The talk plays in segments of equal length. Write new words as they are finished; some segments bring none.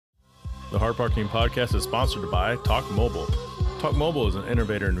The Hard Parking Podcast is sponsored by Talk Mobile. Talk Mobile is an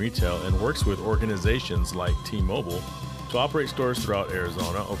innovator in retail and works with organizations like T-Mobile to operate stores throughout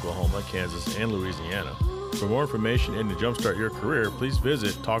Arizona, Oklahoma, Kansas, and Louisiana. For more information and to jumpstart your career, please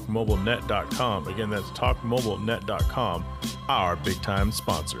visit TalkMobileNet.com. Again, that's TalkMobileNet.com, our big-time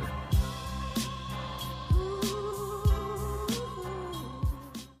sponsor.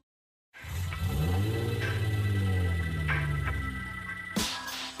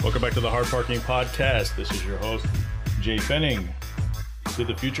 Welcome back to the Hard Parking Podcast. This is your host, Jay Fenning. Did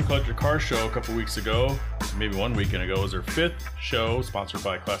the Future Collector Car Show a couple weeks ago, maybe 1 weekend ago. It was our fifth show, sponsored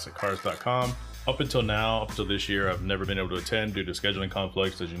by ClassicCars.com. Up until now, up until this year, I've never been able to attend due to scheduling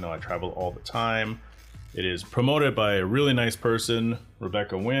conflicts. As you know, I travel all the time. It is promoted by a really nice person,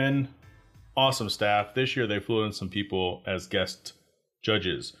 Rebecca Wynn. Awesome staff. This year, they flew in some people as guest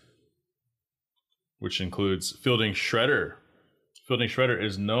judges, which includes Fielding Shredder. Fielding Shredder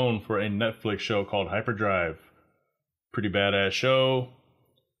is known for a Netflix show called Hyperdrive. Pretty badass show.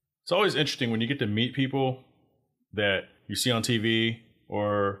 It's always interesting when you get to meet people that you see on TV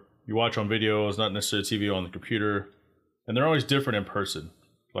or you watch on videos, not necessarily TV, on the computer, and they're always different in person.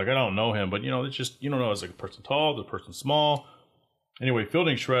 Like, I don't know him, but you know, it's just, you don't know, it's like a person tall, the person small. Anyway,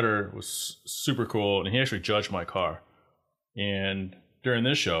 Fielding Shredder was super cool, and he actually judged my car. And during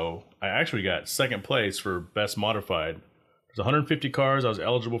this show, I actually got second place for Best Modified. There's 150 cars. I was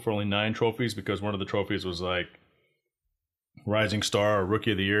eligible for only 9 trophies because one of the trophies was like Rising Star or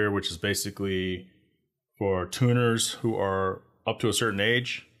Rookie of the Year, which is basically for tuners who are up to a certain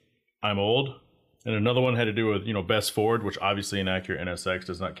age. I'm old. And another one had to do with, Best Ford, which obviously an Acura NSX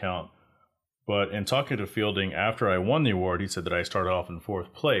does not count. But in talking to Fielding after I won the award, he said that I started off in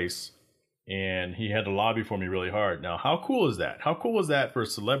 4th place and he had to lobby for me really hard. Now, how cool is that? How cool is that for a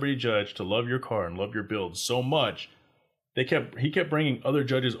celebrity judge to love your car and love your build so much? He kept bringing other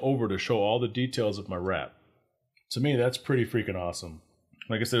judges over to show all the details of my wrap. To me, that's pretty freaking awesome.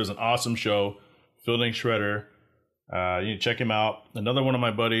 Like I said, it was an awesome show. Fielding Shredder. You need to check him out. Another one of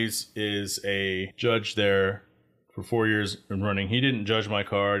my buddies is a judge there for 4 years in running. He didn't judge my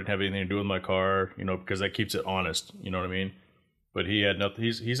car, didn't have anything to do with my car, because that keeps it honest. You know what I mean? But he had nothing.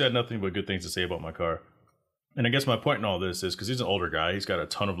 He's had nothing but good things to say about my car. And I guess my point in all this is because he's an older guy. He's got a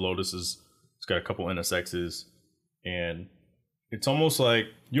ton of Lotuses. He's got a couple NSXs. And it's almost like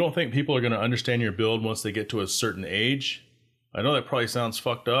you don't think people are going to understand your build once they get to a certain age. I know that probably sounds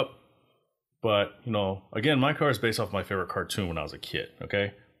fucked up, but, again, my car is based off my favorite cartoon when I was a kid,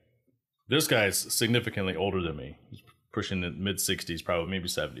 okay? This guy's significantly older than me. He's pushing the mid-60s, probably, maybe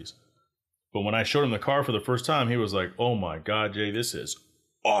 70s. But when I showed him the car for the first time, he was like, oh my God, Jay, this is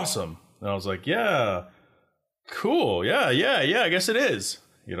awesome. And I was like, yeah, cool. Yeah, I guess it is,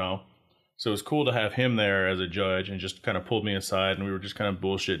 So it was cool to have him there as a judge and just kind of pulled me aside and we were just kind of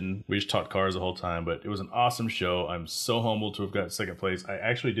bullshitting. We just talked cars the whole time, but it was an awesome show. I'm so humbled to have got second place. I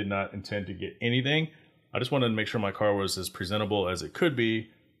actually did not intend to get anything. I just wanted to make sure my car was as presentable as it could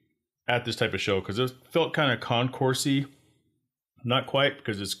be at this type of show because it felt kind of concourse-y. Not quite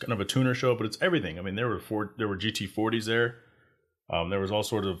because it's kind of a tuner show, but it's everything. I mean, there were GT40s there. There was all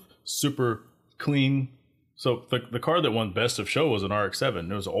sort of super clean. So the car that won Best of Show was an RX-7.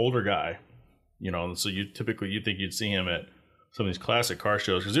 It was an older guy. So you'd think you'd see him at some of these classic car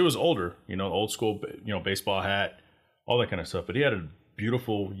shows because he was older, old school, baseball hat, all that kind of stuff. But he had a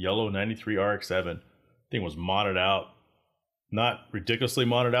beautiful yellow 93 RX-7. Thing was modded out, not ridiculously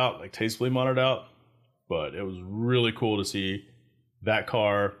modded out, like tastefully modded out, but it was really cool to see that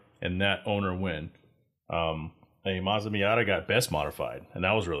car and that owner win. A Mazda Miata got Best Modified, and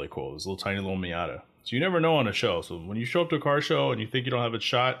that was really cool. It was a little tiny little Miata. So you never know on a show. So when you show up to a car show and you think you don't have a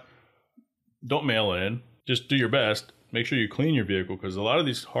shot, don't mail in. Just do your best. Make sure you clean your vehicle because a lot of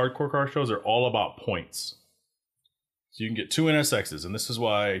these hardcore car shows are all about points. So you can get 2 NSXs, and this is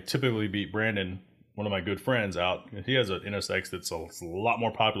why I typically beat Brandon, one of my good friends, out. He has an NSX that's a lot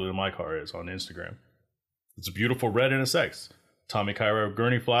more popular than my car is on Instagram. It's a beautiful red NSX. Tommy Cairo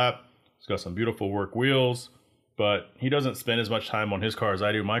gurney flap. It's got some beautiful work wheels, but he doesn't spend as much time on his car as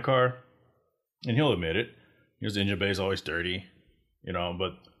I do my car. And he'll admit it. His engine bay is always dirty,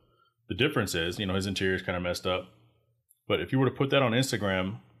 but the difference is, his interior is kind of messed up. But if you were to put that on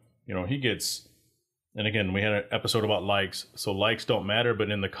Instagram, he gets, and again, we had an episode about likes, so likes don't matter,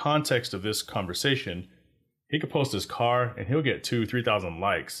 but in the context of this conversation, he could post his car and he'll get 2,000-3,000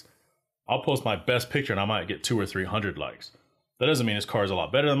 likes. I'll post my best picture and I might get 200 or 300 likes. That doesn't mean his car is a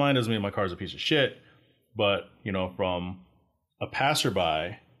lot better than mine, doesn't mean my car is a piece of shit, but, from a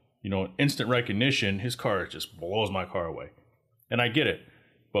passerby, instant recognition, his car just blows my car away. And I get it.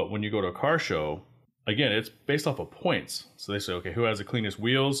 But when you go to a car show, again, it's based off of points. So they say, okay, who has the cleanest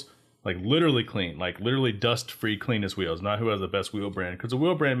wheels? Like literally clean, like literally dust-free cleanest wheels, not who has the best wheel brand, because the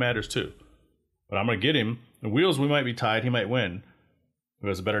wheel brand matters too. But I'm going to get him. The wheels, we might be tied. He might win. Who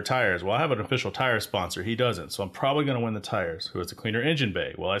has the better tires? Well, I have an official tire sponsor. He doesn't. So I'm probably going to win the tires. Who has a cleaner engine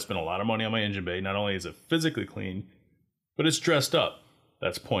bay? Well, I spent a lot of money on my engine bay. Not only is it physically clean, but it's dressed up.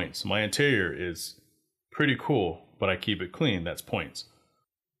 That's points. My interior is pretty cool, but I keep it clean. That's points.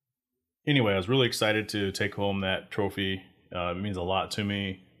 Anyway, I was really excited to take home that trophy. It means a lot to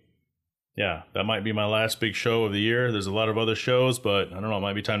me. Yeah, that might be my last big show of the year. There's a lot of other shows, but I don't know. It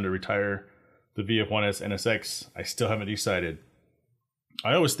might be time to retire the VF1S NSX. I still haven't decided.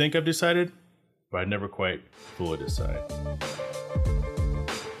 I always think I've decided, but I never quite fully decide.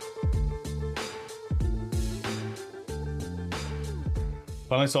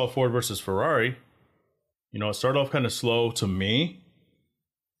 Finally saw Ford versus Ferrari. You know, it started off kind of slow to me,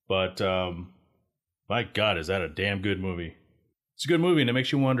 but my God, is that a damn good movie. It's a good movie, and it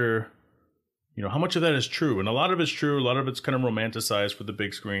makes you wonder, you know, how much of that is true? And a lot of it's true. A lot of it's kind of romanticized for the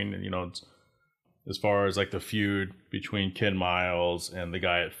big screen. And, you know, it's, as far as like the feud between Ken Miles and the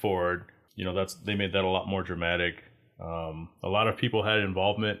guy at Ford, you know, they made that a lot more dramatic. A lot of people had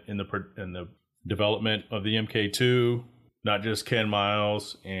involvement in the development of the MK2, not just Ken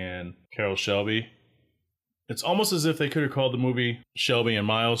Miles and Carroll Shelby. It's almost as if they could have called the movie Shelby and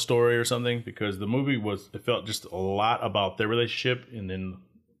Miles' story or something, because the movie it felt just a lot about their relationship, and then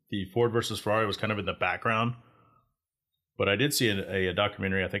the Ford versus Ferrari was kind of in the background. But I did see a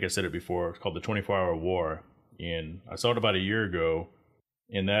documentary, I think I said it before, it's called The 24-Hour War, and I saw it about a year ago,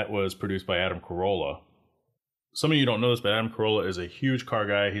 and that was produced by Adam Carolla. Some of you don't know this, but Adam Carolla is a huge car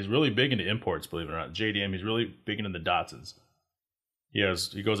guy. He's really big into imports, believe it or not. JDM, he's really big into the Datsuns.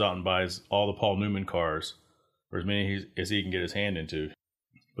 He goes out and buys all the Paul Newman cars, or as many as he can get his hand into.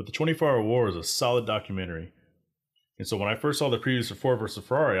 But The 24-Hour War is a solid documentary. And so when I first saw the previews for Ford versus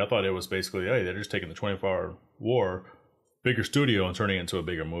Ferrari, I thought it was basically, hey, they're just taking the 24-Hour War, bigger studio, and turning it into a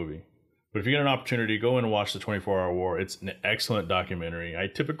bigger movie. But if you get an opportunity, go in and watch the 24-Hour War. It's an excellent documentary. I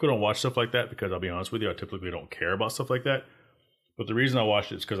typically don't watch stuff like that because, I'll be honest with you, I typically don't care about stuff like that. But the reason I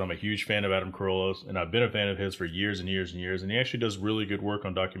watched it is because I'm a huge fan of Adam Carolla's, and I've been a fan of his for years and years and years, and he actually does really good work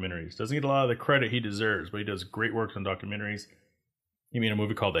on documentaries. Doesn't get a lot of the credit he deserves, but he does great work on documentaries. He made a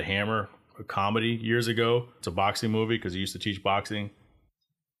movie called The Hammer, a comedy, years ago. It's a boxing movie because he used to teach boxing.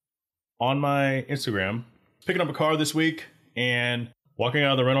 On my Instagram, picking up a car this week and walking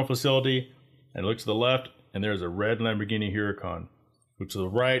out of the rental facility, and look to the left, and there's a red Lamborghini Huracan. Look to the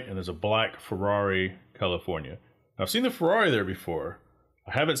right, and there's a black Ferrari California. Now, I've seen the Ferrari there before.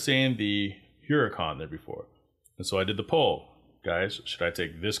 I haven't seen the Huracan there before. And so I did the poll. Guys, should I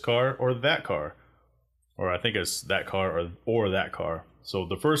take this car or that car? Or I think it's that car or that car. So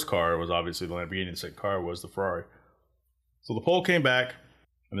the first car was obviously the Lamborghini. The second car was the Ferrari. So the poll came back,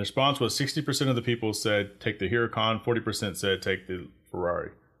 and the response was 60% of the people said take the Huracan, 40% said take the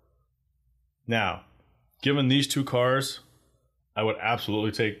Ferrari. Now, given these two cars, I would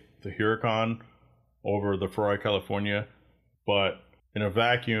absolutely take the Huracan over the Ferrari California, but in a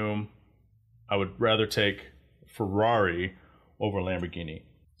vacuum, I would rather take Ferrari over Lamborghini.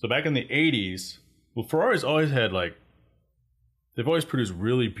 So back in the 80s, well, Ferrari's always had they've always produced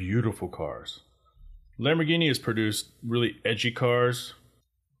really beautiful cars. Lamborghini has produced really edgy cars.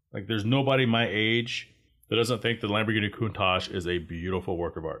 Like, there's nobody my age that doesn't think the Lamborghini Countach is a beautiful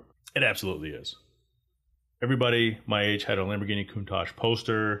work of art. It absolutely is. Everybody my age had a Lamborghini Countach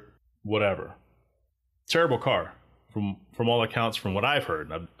poster, whatever. Terrible car, from all accounts, from what I've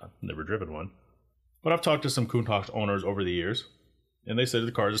heard. I've never driven one. But I've talked to some Countach owners over the years, and they said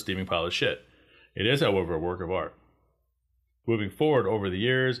the car is a steaming pile of shit. It is, however, a work of art. Moving forward over the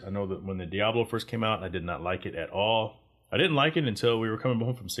years, I know that when the Diablo first came out, I did not like it at all. I didn't like it until we were coming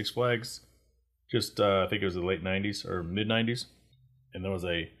home from Six Flags. I think it was the late 90s or mid 90s. And there was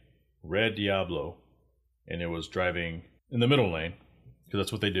a red Diablo, and it was driving in the middle lane, because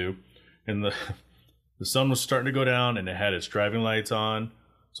that's what they do. And the sun was starting to go down, and it had its driving lights on,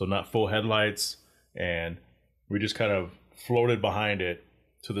 so not full headlights. And we just kind of floated behind it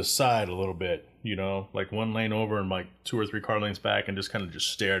to the side a little bit, you know, like one lane over and like 2 or 3 car lanes back, and just kind of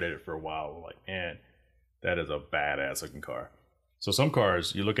stared at it for a while. We're like, man, that is a badass looking car. So some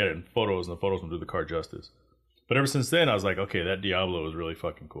cars, you look at it in photos, and the photos don't do the car justice. But ever since then, I was like, okay, that Diablo is really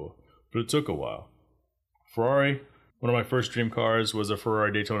fucking cool. But it took a while. Ferrari, one of my first dream cars was a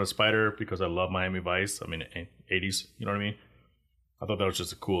Ferrari Daytona Spider, because I love Miami Vice. I mean, 80s, you know what I mean? I thought that was just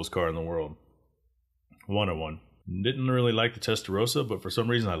the coolest car in the world. One. Didn't really like the Testarossa, but for some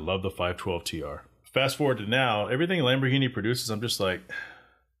reason I love the 512 TR. Fast forward to now, everything Lamborghini produces, I'm just like,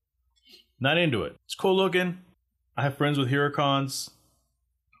 not into it. It's cool looking. I have friends with Huracans.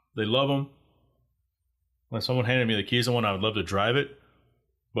 They love them. When someone handed me the keys on one, I would love to drive it.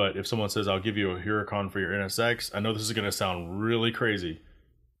 But if someone says, I'll give you a Huracan for your NSX, I know this is going to sound really crazy.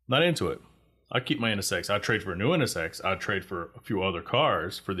 Not into it. I'd keep my NSX. I'd trade for a new NSX. I'd trade for a few other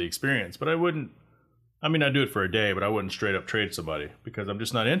cars for the experience. But I wouldn't, I'd do it for a day, but I wouldn't straight up trade somebody because I'm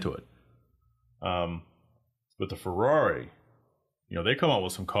just not into it. With the Ferrari, they come out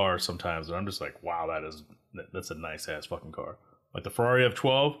with some cars sometimes and I'm just like, wow, that's a nice ass fucking car. Like the Ferrari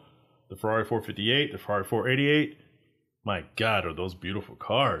F12, the Ferrari 458, the Ferrari 488. My God, are those beautiful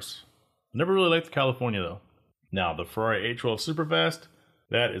cars. I never really liked the California though. Now, the Ferrari 812 Superfast,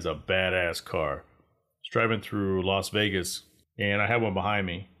 that is a badass car. I was driving through Las Vegas and I had one behind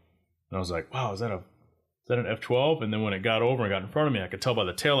me. And I was like, wow, is that an F12? And then when it got over and got in front of me, I could tell by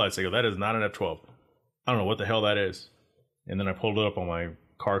the taillights, I go, that is not an F12. I don't know what the hell that is. And then I pulled it up on my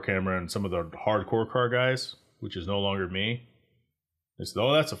car camera and some of the hardcore car guys, which is no longer me. They said,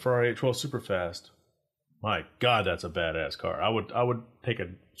 oh, that's a Ferrari 812 Superfast. My God, that's a badass car. I would take a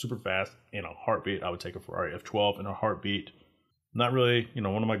Superfast in a heartbeat. I would take a Ferrari F12 in a heartbeat. Not really,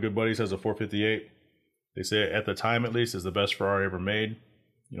 one of my good buddies has a 458. They say at the time at least is the best Ferrari ever made,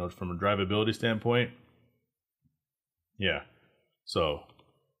 from a drivability standpoint. Yeah. So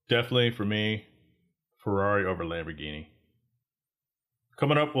definitely for me, Ferrari over Lamborghini.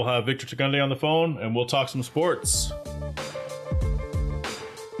 Coming up, we'll have Victor Tagunde on the phone and we'll talk some sports.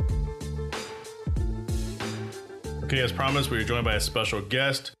 Okay, as promised, we are joined by a special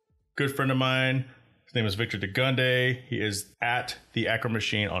guest, good friend of mine. His name is Victor Tagunde. He is at the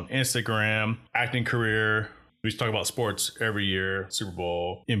Acromachine on Instagram, acting career. We used to talk about sports every year, Super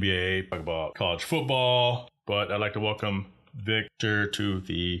Bowl, NBA, talk about college football. But I'd like to welcome Victor to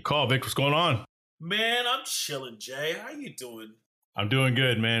the call. Vic, what's going on? Man, I'm chilling, Jay. How you doing? I'm doing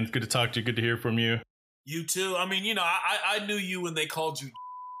good, man. It's good to talk to you. Good to hear from you. You too. I knew you when they called you.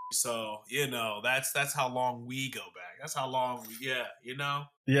 So, that's how long we go back. That's how long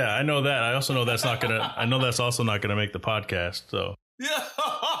Yeah, I know that. I also know that's also not gonna make the podcast. So yeah.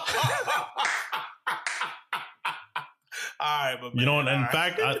 All right, but in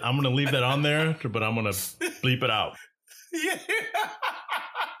fact, I'm gonna leave that on there, but I'm gonna bleep it out. Yeah.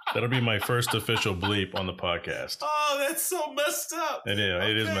 That'll be my first official bleep on the podcast. Oh, that's so messed up. It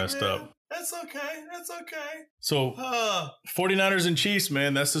is messed up. That's okay. So, 49ers and Chiefs,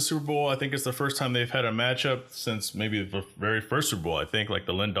 man, that's the Super Bowl. I think it's the first time they've had a matchup since maybe the very first Super Bowl, I think, like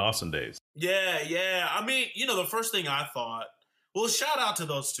the Lynn Dawson days. Yeah. The first thing I thought, well, shout out to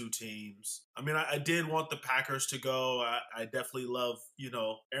those two teams. I did want the Packers to go. I definitely love,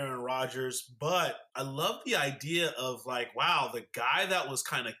 Aaron Rodgers. But I love the idea of wow, the guy that was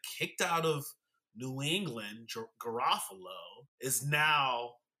kind of kicked out of New England, Garofalo, is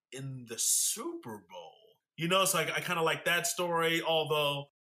now in the Super Bowl. So I kind of like that story, although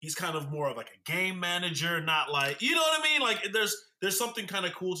he's kind of more of a game manager, not you know what I mean? There's something kind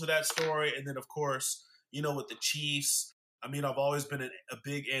of cool to that story. And then, of course, with the Chiefs, I've always been a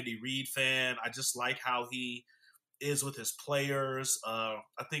big Andy Reid fan. I just like how he is with his players. I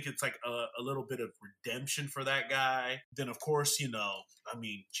think it's a little bit of redemption for that guy. Then, of course,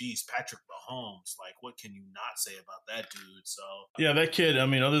 Patrick Mahomes, what can you not say about that dude? So yeah, that kid,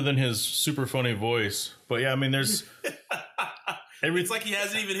 other than his super funny voice, but yeah, there's it's like he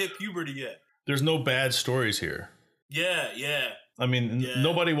hasn't even hit puberty yet. There's no bad stories here. Yeah.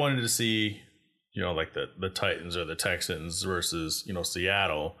 Nobody wanted to see, the Titans or the Texans versus,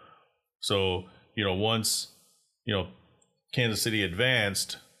 Seattle. So, once, Kansas City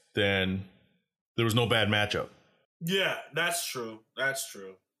advanced, then there was no bad matchup. Yeah, that's true.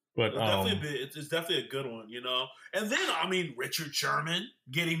 But it's definitely a good one, And then, Richard Sherman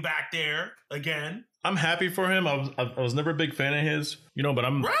getting back there again. I'm happy for him. I was never a big fan of his, but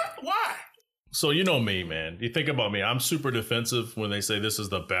I'm... Why? So you know me, man. You think about me. I'm super defensive when they say this is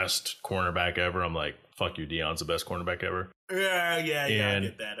the best cornerback ever. I'm like, fuck you, Deion's the best cornerback ever. Yeah. I get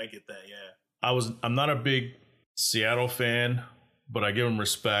that, yeah. I'm not a big Seattle fan, but I give him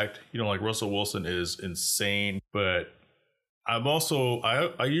respect. Russell Wilson is insane, but I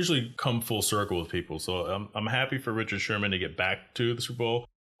usually come full circle with people. So I'm happy for Richard Sherman to get back to the Super Bowl.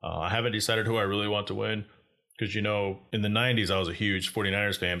 I haven't decided who I really want to win. Because, in the 90s, I was a huge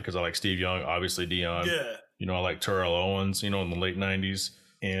 49ers fan because I like Steve Young, obviously Deion. Yeah. I like Terrell Owens, in the late 90s.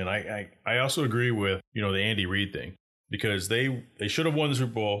 And I also agree with, the Andy Reid thing. Because they should have won the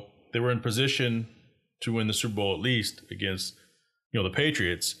Super Bowl. They were in position to win the Super Bowl at least against, the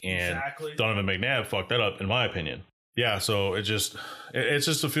Patriots. And exactly. Donovan McNabb fucked that up, in my opinion. Yeah, so it's just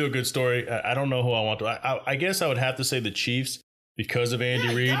a feel-good story. I don't know who I want to. I guess I would have to say the Chiefs because of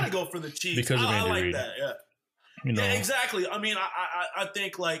Andy Reid. You gotta go for the Chiefs. Because of Andy Reid. That, yeah. You know, Yeah, exactly. I mean, I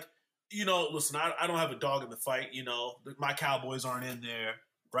think like, listen, I don't have a dog in the fight. My Cowboys aren't in there,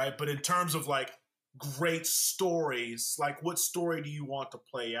 right? But in terms of like great stories, like what story do you want to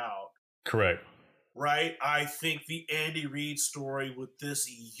play out? correct. Right? I think the Andy Reid story with this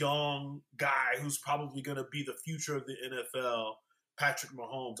young guy who's probably going to be the future of the NFL, Patrick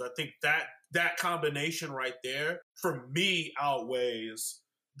Mahomes. I think that combination right there for me outweighs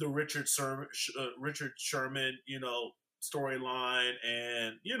the Richard Sherman, storyline,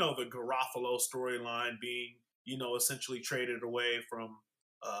 and the Garofalo storyline being essentially traded away from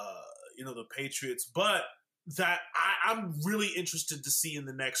the Patriots. But that I'm really interested to see in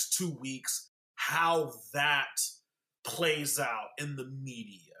the next 2 weeks how that plays out in the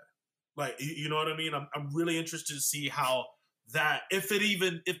media. Like, you know what I mean? I'm really interested to see how that, if they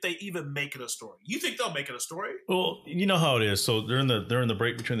even make it a story. You think they'll make it a story? Well, you know how it is. So during the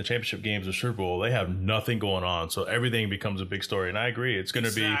break between the championship games and Super Bowl, they have nothing going on, so everything becomes a big story. And I agree, it's going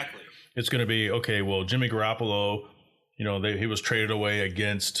to be okay. Well, Jimmy Garoppolo, he was traded away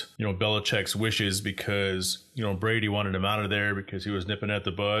against Belichick's wishes because Brady wanted him out of there because he was nipping at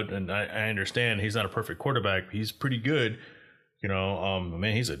the bud. And I understand he's not a perfect quarterback, but he's pretty good.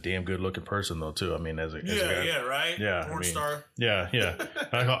 Man, he's a damn good looking person though too. I mean, as a guy. Yeah, right. Yeah, porn star. Yeah.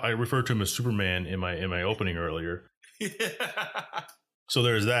 I referred to him as Superman in my opening earlier. Yeah. So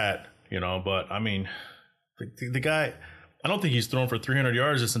there's that, But I mean, the guy, I don't think he's thrown for 300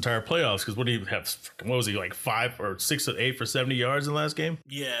 yards this entire playoffs because what do you have? What was he, like 5 or 6 or 8 for 70 yards in the last game?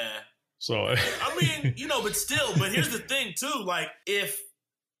 Yeah. So I mean, but here's the thing too. Like if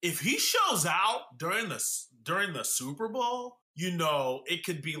he shows out during the Super Bowl, it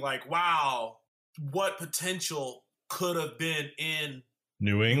could be like, wow, what potential could have been in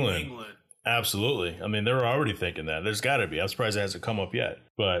New England. Absolutely. I mean, they were already thinking that. There's got to be. I'm surprised it hasn't come up yet.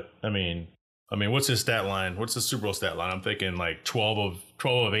 But I mean, what's his stat line? What's the Super Bowl stat line? I'm thinking like 12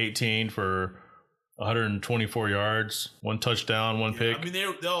 of 18 for 124 yards, 1 touchdown, 1 pick. I mean,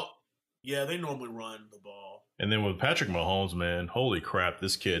 they normally run the ball. And then with Patrick Mahomes, man, holy crap,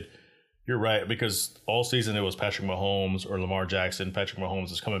 this kid. You're right, because all season it was Patrick Mahomes or Lamar Jackson. Patrick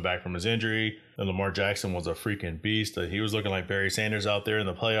Mahomes is coming back from his injury, and Lamar Jackson was a freaking beast. He was looking like Barry Sanders out there in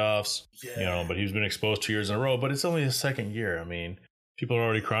the playoffs. Yeah. But he's been exposed 2 years in a row. But it's only his second year. I mean, people are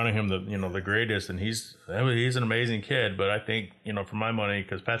already crowning him the greatest, and he's an amazing kid. But I think for my money,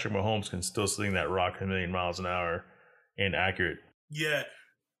 because Patrick Mahomes can still sling that rock a million miles an hour and accurate. Yeah.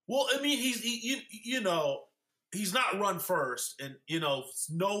 Well, I mean, he's not run first, and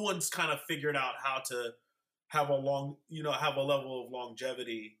no one's kind of figured out how to have a level of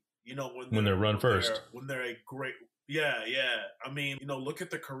longevity. When they're run first, when they're a great, yeah. I mean, look at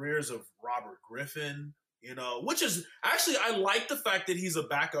the careers of Robert Griffin. Which is actually, I like the fact that he's a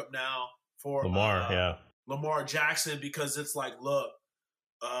backup now for Lamar Jackson, because it's like, look,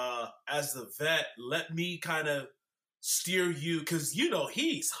 as the vet, let me kind of steer you, because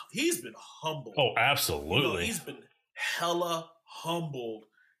he's been humbled. Oh, absolutely. He's been hella humbled,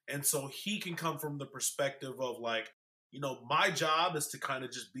 and so he can come from the perspective of like, my job is to kind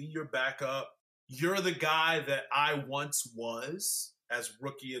of just be your backup. You're the guy that I once was as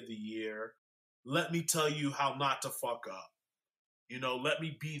Rookie of the Year. Let me tell you how not to fuck up. Let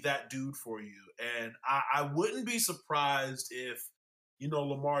me be that dude for you. And I wouldn't be surprised if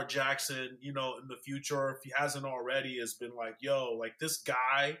Lamar Jackson, in the future, if he hasn't already, has been like, yo, like this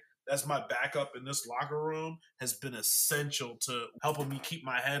guy that's my backup in this locker room has been essential to helping me keep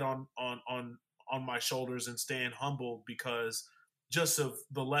my head on my shoulders and staying humble, because just of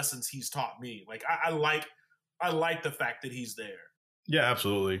the lessons he's taught me. Like I like the fact that he's there. Yeah,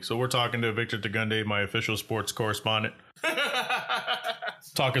 absolutely. So we're talking to Victor Tagunde, my official sports correspondent.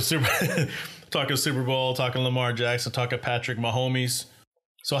 Talking Super Bowl, talking Lamar Jackson, talking Patrick Mahomes.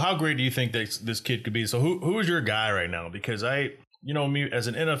 So how great do you think this kid could be? So who is your guy right now? Because me as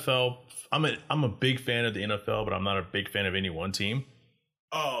an NFL, I'm a big fan of the NFL, but I'm not a big fan of any one team.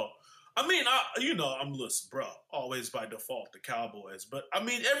 Oh, I mean, I'm listen, bro. Always by default the Cowboys, but I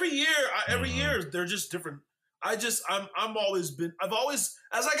mean, every year they're just different. As I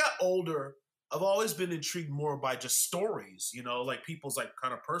got older, I've always been intrigued more by just stories, like people's like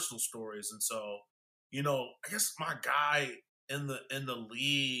kind of personal stories. And so, I guess my guy in the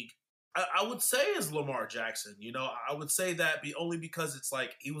league, I would say is Lamar Jackson. I would say that only because it's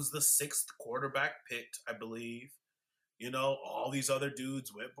like he was the 6th quarterback picked, I believe. All these other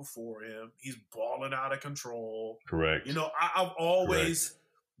dudes went before him. He's balling out of control. Correct. I've always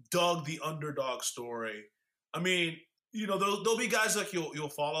dug the underdog story. I mean, there'll be guys like you'll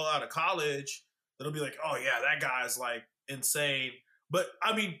follow out of college that'll be like, oh yeah, that guy's like insane. But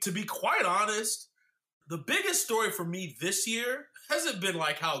I mean, to be quite honest, the biggest story for me this year hasn't been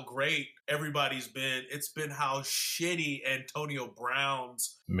like how great everybody's been. It's been how shitty Antonio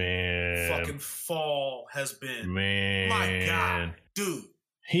Brown's fucking fall has been. Man. My God. Dude.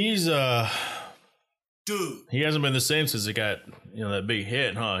 He's Dude. He hasn't been the same since he got, that big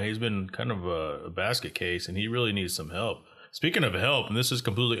hit, huh? He's been kind of a basket case, and he really needs some help. Speaking of help, and this is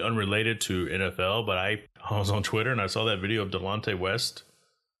completely unrelated to NFL, but I was on Twitter and I saw that video of Delonte West.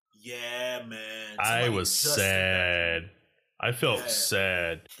 Yeah, man. I was sad. I felt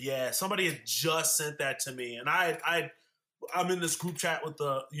sad. Yeah, somebody had just sent that to me, and I'm in this group chat with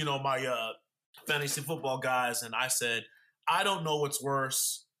my fantasy football guys, and I said, I don't know what's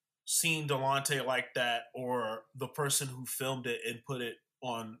worse, seeing Delonte like that, or the person who filmed it and put it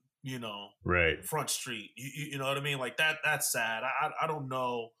on, right, Front Street. You know what I mean? Like that's sad. I don't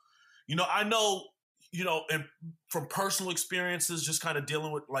know. I know. And from personal experiences, just kind of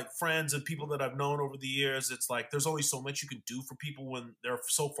dealing with like friends and people that I've known over the years, it's like there's only so much you can do for people when they're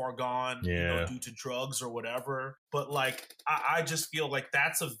so far gone, due to drugs or whatever. But like, I just feel like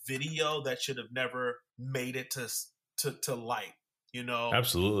that's a video that should have never made it to light,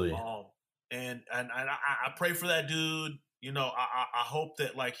 Absolutely. And I pray for that dude. I hope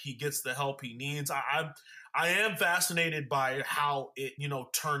that like he gets the help he needs. I am fascinated by how it,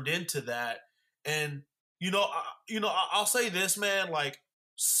 turned into that. And, I'll say this, man, like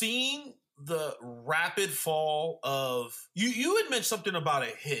seeing the rapid fall of you had mentioned something about a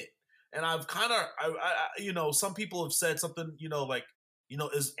hit, and I've kind of, some people have said something,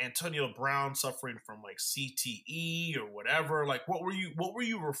 is Antonio Brown suffering from like CTE or whatever? Like, what were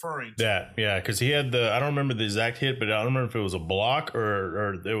you referring to? Yeah, because he had I don't remember the exact hit, but I don't remember if it was a block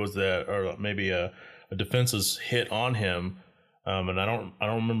or there was or maybe a defense's hit on him. And I don't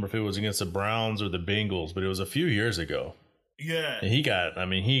remember if it was against the Browns or the Bengals, but it was a few years ago. Yeah. And he got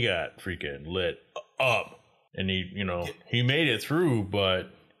freaking lit up, and he made it through, but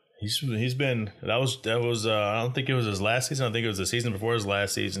he's been, that was I don't think it was his last season. I think it was the season before his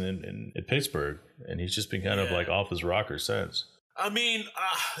last season in Pittsburgh. And he's just been kind of like off his rocker since. I mean,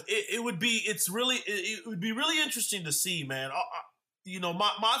 it would be really interesting to see, man.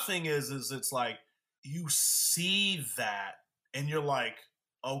 My thing is it's like, you see that, and you're like,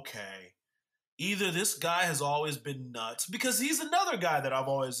 okay, either this guy has always been nuts, because he's another guy that I've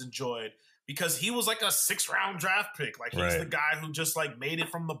always enjoyed, because he was like a 6th round draft pick. Like he's the guy who just like made it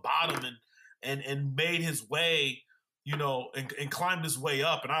from the bottom and made his way, and climbed his way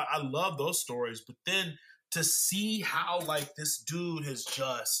up. And I love those stories. But then to see how like this dude has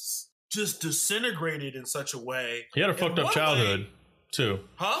just disintegrated in such a way. He had a fucked up childhood too.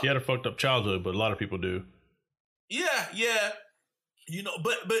 Huh? He had a fucked up childhood, but a lot of people do. Yeah.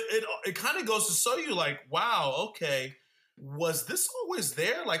 But it kind of goes to show you like, wow, okay, was this always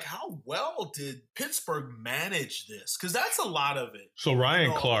there? Like, how well did Pittsburgh manage this? Because that's a lot of it. So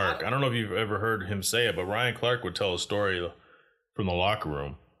Ryan Clark, I don't know if you've ever heard him say it, but Ryan Clark would tell a story from the locker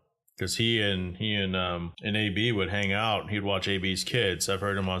room, because he and AB would hang out. He'd watch AB's kids. I've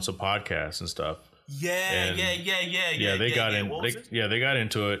heard him on some podcasts and stuff. Yeah. They got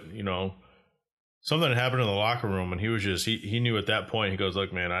into it. Something had happened in the locker room, and he was just he knew at that point. He goes,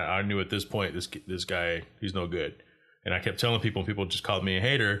 "Look, man, I knew at this point this guy, he's no good." And I kept telling people, and people just called me a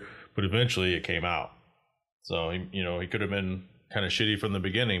hater. But eventually, it came out. So he could have been kind of shitty from the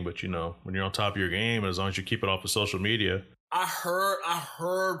beginning, but when you're on top of your game, as long as you keep it off of social media. I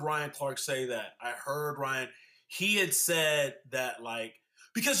heard Ryan Clark say that. He had said that, like,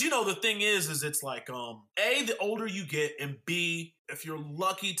 because the thing is it's like, A, the older you get, and B, if you're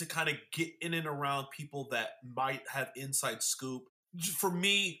lucky to kind of get in and around people that might have inside scoop. For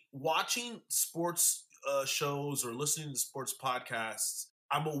me, watching sports shows or listening to sports podcasts,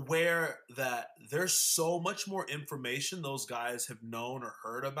 I'm aware that there's so much more information those guys have known or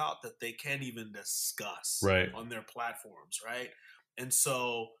heard about that they can't even discuss on their platforms, right? And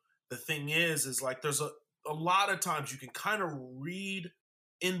so the thing is like there's a lot of times you can kind of read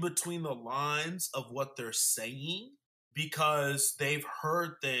in between the lines of what they're saying, because they've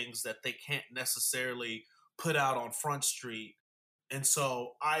heard things that they can't necessarily put out on Front Street. And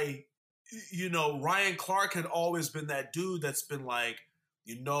so Ryan Clark had always been that dude that's been like,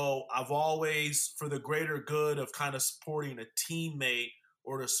 I've always, for the greater good of kind of supporting a teammate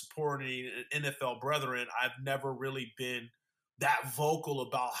or to supporting an NFL brethren, I've never really been that vocal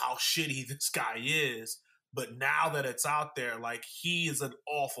about how shitty this guy is. But now that it's out there, like, he is an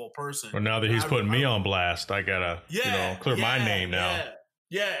awful person. Well, now that he's putting me on blast, I gotta, clear my name now.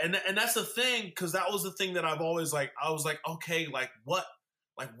 Yeah, and that's the thing, because that was the thing that I've always like. I was like, okay, like what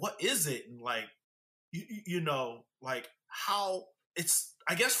is it? And like, like how it's.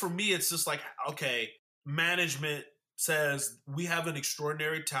 I guess for me, it's just like, okay, management says we have an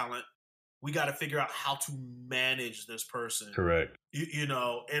extraordinary talent. We got to figure out how to manage this person. Correct. You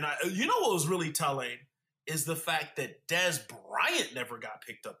know, and you know what was really telling is the fact that Des Bryant never got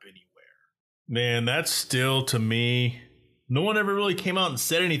picked up anywhere. Man, that's still, to me, no one ever really came out and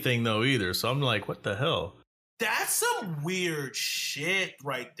said anything, though, either. So I'm like, what the hell? That's some weird shit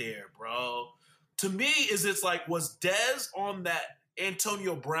right there, bro. To me, it's like, was Des on that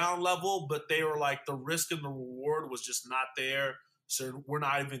Antonio Brown level, but they were like, the risk and the reward was just not there. So we're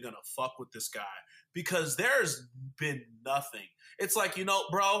not even going to fuck with this guy. Because there's been nothing. It's like, you know,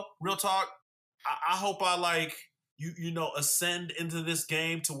 bro, real talk, I hope I like... You know, ascend into this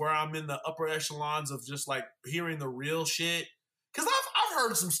game to where I'm in the upper echelons of just like hearing the real shit. Cause I've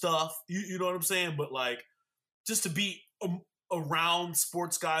heard some stuff, you know what I'm saying? But like, just to be around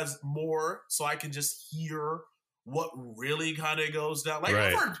sports guys more so I can just hear what really kind of goes down. Like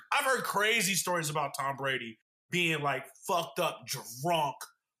right. I've heard crazy stories about Tom Brady being like fucked up drunk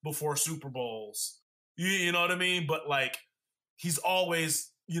before Super Bowls. You know what I mean? But like, he's always,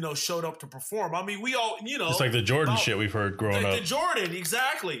 you know, showed up to perform. I mean, we all, you know. It's like the Jordan shit we've heard growing up. The Jordan,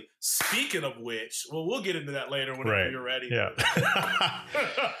 exactly. Speaking of which, well, we'll get into that later whenever you're ready. Yeah.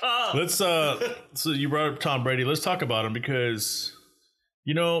 Let's, so you brought up Tom Brady. Let's talk about him because,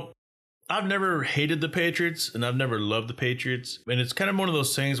 you know, I've never hated the Patriots and I've never loved the Patriots. And it's kind of one of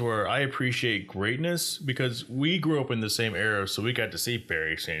those things where I appreciate greatness because we grew up in the same era. So we got to see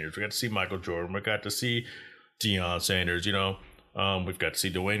Barry Sanders. We got to see Michael Jordan. We got to see Deion Sanders, you know. We've got to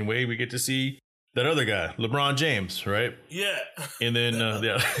see Dwayne Wade. We get to see that other guy, LeBron James, right? Yeah. And then,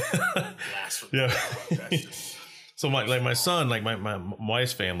 yeah. So my son, like my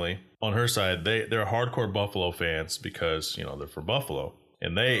wife's family on her side, they're hardcore Buffalo fans because, you know, they're from Buffalo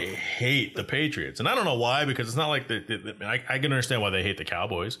and they hate the Patriots. And I don't know why, because it's not like I can understand why they hate the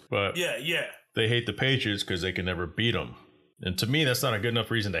Cowboys, but yeah, they hate the Patriots because they can never beat them. And to me, that's not a good enough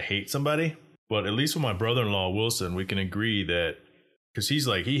reason to hate somebody. But at least with my brother-in-law, Wilson, we can agree that because he's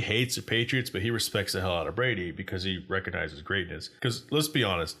like, he hates the Patriots, but he respects the hell out of Brady because he recognizes greatness. Because let's be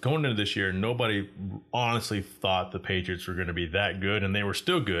honest, going into this year, nobody honestly thought the Patriots were going to be that good, and they were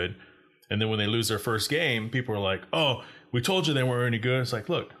still good. And then when they lose their first game, people are like, oh, we told you they weren't any good. It's like,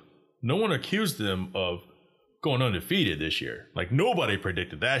 look, no one accused them of going undefeated this year. Like, nobody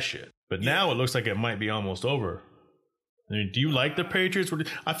predicted that shit. But now it looks like it might be almost over. I mean, do you like the Patriots?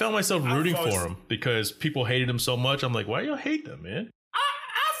 I found myself rooting for them because people hated them so much. I'm like, why do you hate them, man?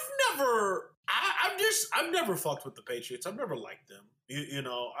 I've never fucked with the Patriots. I've never liked them. You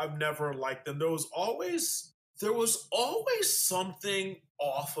know, I've never liked them. There was always something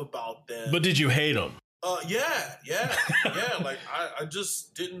off about them. But did you hate them? Yeah. Like I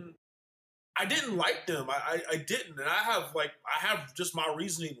just didn't. I didn't like them. I didn't, and I have just my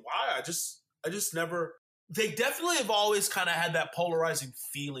reasoning why. I just never. They definitely have always kind of had that polarizing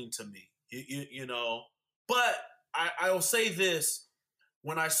feeling to me, you know. But I will say this.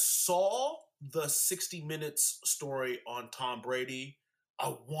 When I saw the 60 Minutes story on Tom Brady,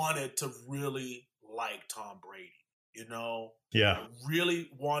 I wanted to really like Tom Brady, you know? Yeah. I really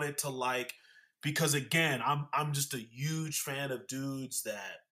wanted to like, because again, I'm just a huge fan of dudes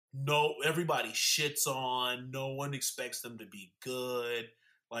that everybody shits on. No one expects them to be good.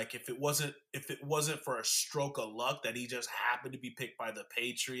 Like if it wasn't for a stroke of luck that he just happened to be picked by the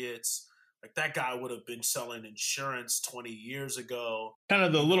Patriots, like that guy would have been selling insurance 20 years ago. Kind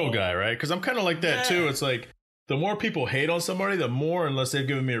of the little guy, right? Because I'm kind of like that too. It's like the more people hate on somebody, the more, unless they've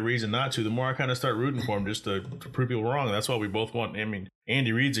given me a reason not to, the more I kind of start rooting for them just to prove people wrong. And that's why we both want. I mean,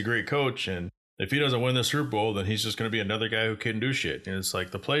 Andy Reid's a great coach, and if he doesn't win the Super Bowl, then he's just going to be another guy who couldn't do shit. And it's like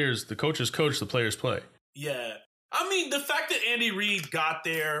the coaches coach, the players play. Yeah. I mean, the fact that Andy Reid got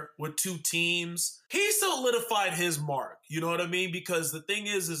there with two teams, he solidified his mark. You know what I mean? Because the thing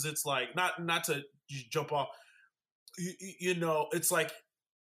is it's like, not to jump off, you know, it's like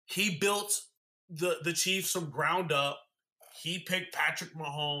he built the Chiefs from ground up. He picked Patrick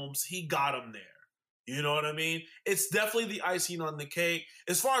Mahomes. He got him there. You know what I mean? It's definitely the icing on the cake.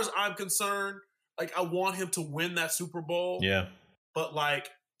 As far as I'm concerned, like, I want him to win that Super Bowl. Yeah. But, like,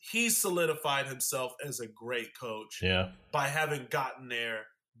 he solidified himself as a great coach by having gotten there,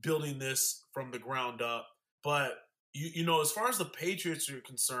 building this from the ground up. But, you know, as far as the Patriots are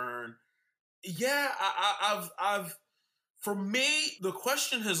concerned, yeah, I've for me, the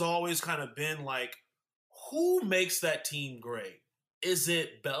question has always kind of been, like, who makes that team great? Is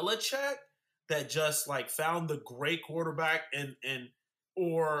it Belichick that just, like, found the great quarterback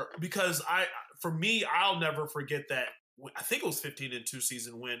or because for me, I'll never forget that. I think it was 15-2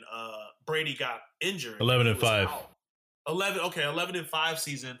 season when Brady got injured. 11-5. 11-5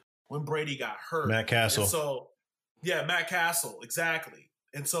 season when Brady got hurt. Matt Castle. And so, yeah, Matt Castle, exactly.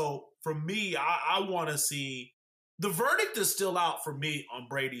 And so for me, I want to see the verdict is still out for me on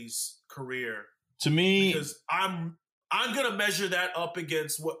Brady's career. To me, because I'm gonna measure that up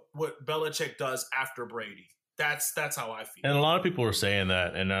against what Belichick does after Brady. That's how I feel. And a lot of people are saying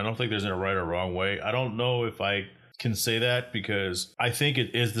that, and I don't think there's a right or wrong way. I don't know if I can say that because I think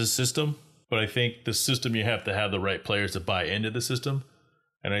it is the system, but I think the system you have to have the right players to buy into the system.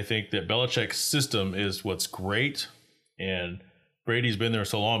 And I think that Belichick's system is what's great, and Brady's been there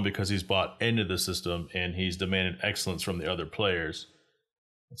so long because he's bought into the system and he's demanded excellence from the other players.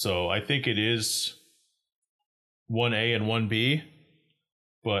 So I think it is 1A and 1B,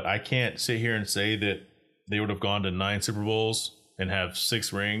 but I can't sit here and say that they would have gone to 9 Super Bowls and have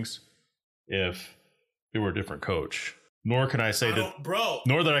 6 rings if they were a different coach. Nor can I say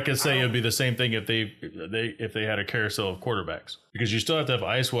nor that I can say it would be the same thing if they had a carousel of quarterbacks, because you still have to have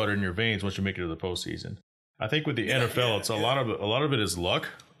ice water in your veins once you make it to the postseason. I think with the NFL, a lot of it is luck,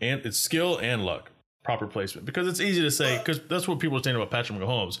 and it's skill and luck, proper placement. Because it's easy to say, because that's what people are saying about Patrick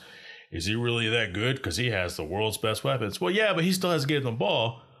Mahomes. Is he really that good? Because he has the world's best weapons. Well, yeah, but he still has to get them the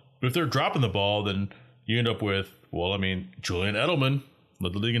ball. But if they're dropping the ball, then you end up with, Julian Edelman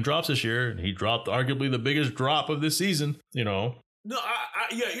led the league in drops this year, and he dropped arguably the biggest drop of this season. No, yeah,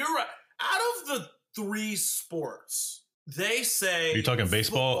 you're right. Out of the 3 sports, they say, are you talking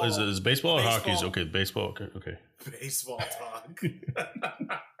baseball? Football, is baseball or hockey? Okay, baseball. Okay. Baseball talk.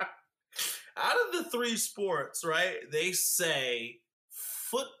 Out of the 3 sports, right? They say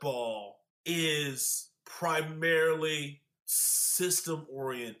football is primarily system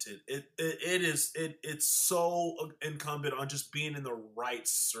oriented. It's so incumbent on just being in the right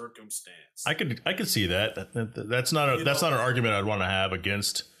circumstance. I could see that. That's not an argument I'd want to have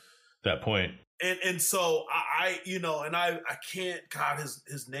against that point. And so I can't, God,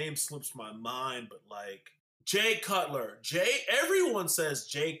 his name slips my mind, but like Jay Cutler. Everyone says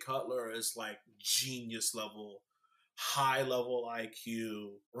Jay Cutler is like genius level, high level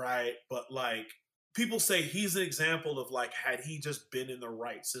IQ, right? But like people say he's an example of like, had he just been in the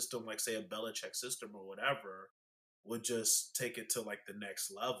right system, like say a Belichick system or whatever, would just take it to like the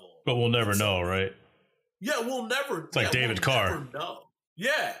next level. But we'll never know, right? Yeah, we'll never. It's like David Carr. Never know.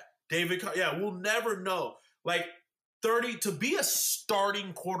 Yeah, David Carr. Yeah, we'll never know. Like 30 to be a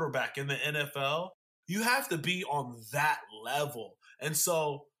starting quarterback in the NFL, you have to be on that level. And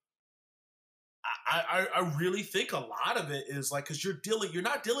so I really think a lot of it is like, because you're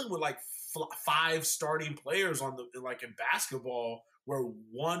not dealing with like 5 starting players in basketball where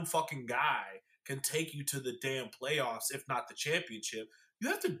one fucking guy can take you to the damn playoffs, if not the championship. You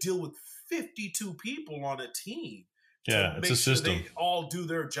have to deal with 52 people on a team. Yeah, it's a system. They all do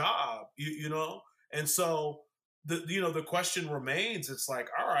their job, you know? And so the question remains, it's like,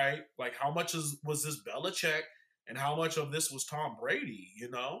 all right, like how much was this Belichick and how much of this was Tom Brady, you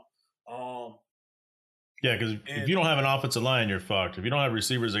know? Yeah, because if you don't have an offensive line, you're fucked. If you don't have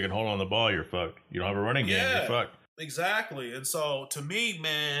receivers that can hold on the ball, you're fucked. You don't have a running game, you're fucked. Exactly. And so to me,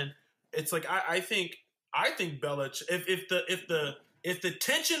 man, it's like I think Belichick. If the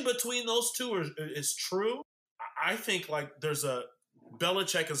tension between those two is true, I think like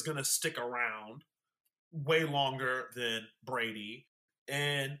Belichick is going to stick around way longer than Brady,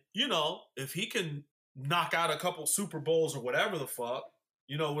 and if he can knock out a couple Super Bowls or whatever the fuck.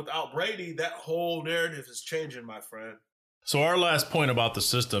 Without Brady, that whole narrative is changing, my friend. So our last point about the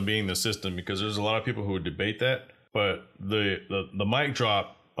system being the system, because there's a lot of people who would debate that, but the mic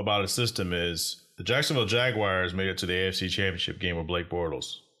drop about a system is the Jacksonville Jaguars made it to the AFC Championship game with Blake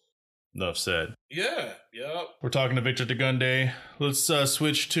Bortles. Enough said. Yeah, yep. We're talking to Victor Dagunde. Let's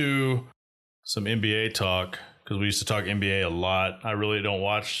switch to some NBA talk, because we used to talk NBA a lot. I really don't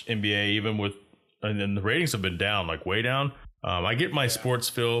watch NBA and then the ratings have been down, like way down. I get my sports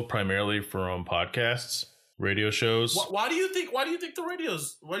fill primarily from podcasts, radio shows. Why do you think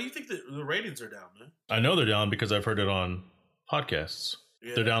the ratings are down, man? I know they're down because I've heard it on podcasts.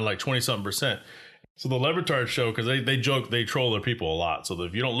 Yeah. They're down like 20-something%. So the Levitard show, because they troll their people a lot. So that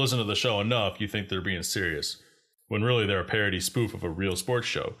if you don't listen to the show enough, you think they're being serious, when really they're a parody spoof of a real sports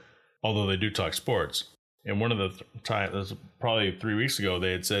show. Although they do talk sports. And one of the times, probably 3 weeks ago,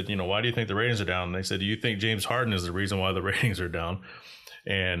 they had said, why do you think the ratings are down? And they said, do you think James Harden is the reason why the ratings are down?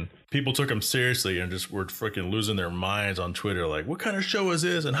 And people took him seriously and just were freaking losing their minds on Twitter. Like, what kind of show is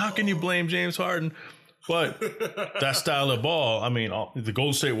this? And how can you blame James Harden? But that style of ball, I mean, the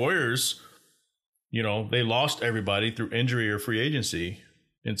Golden State Warriors, they lost everybody through injury or free agency.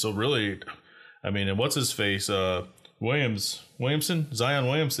 And so really, I mean, and what's his face? Zion Williamson,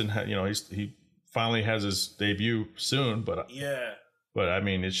 he finally has his debut soon, but yeah, But I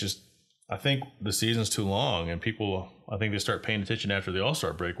mean, it's just, I think the season's too long, and people, I think they start paying attention after the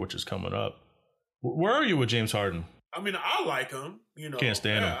All-Star break, which is coming up. Where are you with James Harden? I mean, I like him. Can't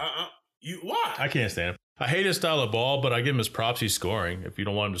stand him. Why? I can't stand him. I hate his style of ball, but I give him his props. He's scoring. If you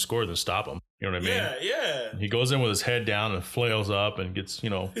don't want him to score, then stop him. You know what I mean? Yeah. He goes in with his head down and flails up and gets,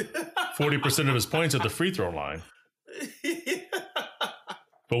 40% of his points at the free throw line.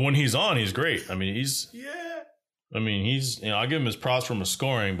 But when he's on, he's great. I mean, he's, I'll give him his props from his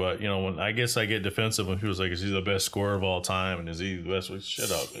scoring, but, when I guess I get defensive when people's like, is he the best scorer of all time? And is he the best?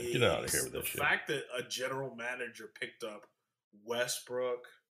 Shut up, man. Get out of here with this shit. The fact that a general manager picked up Westbrook,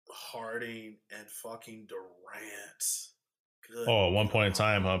 Harding, and fucking Durant. Good at one point in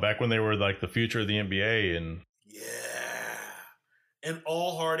time, huh? Back when they were like the future of the NBA. And and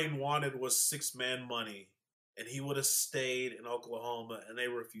all Harding wanted was 6-man money. And he would have stayed in Oklahoma, and they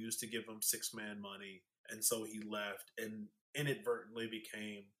refused to give him 6-man money. And so he left and inadvertently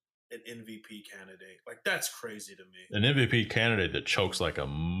became an MVP candidate. Like, that's crazy to me. An MVP candidate that chokes like a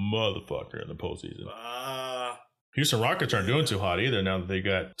motherfucker in the postseason. Houston Rockets aren't doing too hot either. Now that they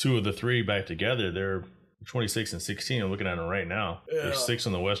got 2 of the 3 back together, they're 26 and 16. I'm looking at them right now. Yeah. They're 6th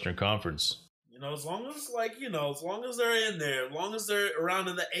in the Western Conference. As long as as long as they're in there, as long as they're around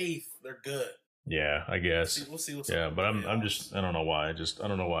in the 8th, they're good. Yeah, I guess. We'll see what's but I'm just, I don't know why. I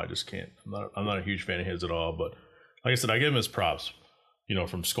don't know why I just can't. I'm not a huge fan of his at all. But like I said, I give him his props,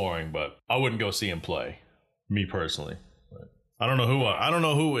 from scoring. But I wouldn't go see him play, me personally. But I don't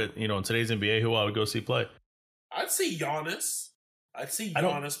know who in today's NBA who I would go see play. I'd see Giannis. I'd see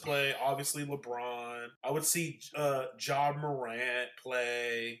Giannis play. Obviously, LeBron. I would see Ja Morant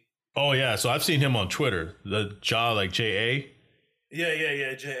play. Oh yeah, so I've seen him on Twitter. The Ja, like J-A.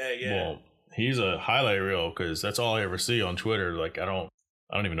 Yeah, J-A. Yeah. Well, he's a highlight reel because that's all I ever see on Twitter. Like I don't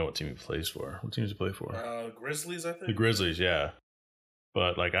even know what team he plays for. What team does he play for? Grizzlies, I think. The Grizzlies, yeah.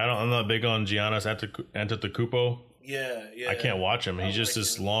 But like I'm not big on Giannis Antetokounmpo. Yeah. I can't watch him. He's just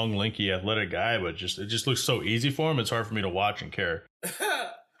this long, lanky, athletic guy, but it just looks so easy for him. It's hard for me to watch and care.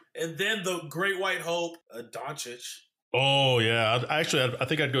 And then the Great White Hope, Doncic. Oh yeah, I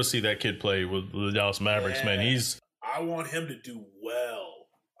think I'd go see that kid play with the Dallas Mavericks. Yeah. Man, I want him to do well.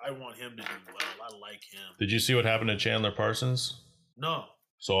 I like him. Did you see what happened to Chandler Parsons? No.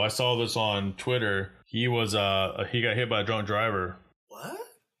 So I saw this on Twitter. He was he got hit by a drunk driver. What?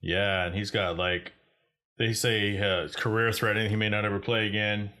 Yeah, and he's got they say it's career threatening. He may not ever play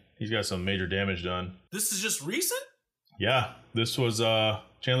again. He's got some major damage done. This is just recent? Yeah, this was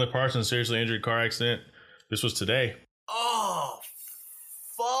Chandler Parsons seriously injured car accident. This was today. Oh,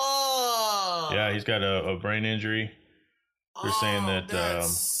 fuck. Yeah, he's got a brain injury. They're saying that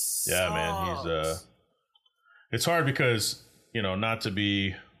man, he's it's hard because, not to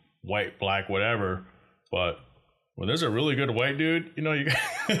be white, black, whatever, but when there's a really good white dude, you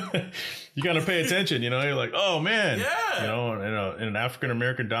you got to pay attention, you're like, oh man, in an African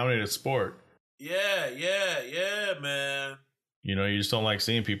American dominated sport. Yeah, man. You just don't like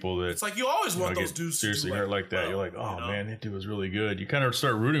seeing people that it's like you always want those dudes seriously hurt like that. You're like, oh man, that dude was really good. You kind of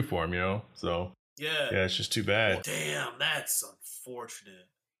start rooting for him, so yeah, it's just too bad. Oh, damn, that's unfortunate.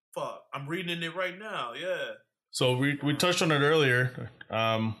 Fuck, I'm reading it right now. Yeah. So we touched on it earlier.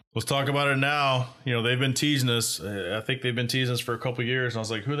 Let's talk about it now. They've been teasing us. I think they've been teasing us for a couple of years. And I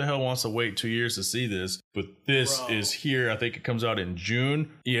was like, who the hell wants to wait 2 years to see this? But this is here. I think it comes out in June.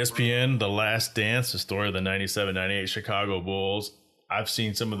 ESPN, The Last Dance, the story of the 97-98 Chicago Bulls. I've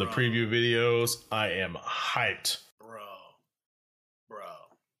seen some of the preview videos. I am hyped. Bro.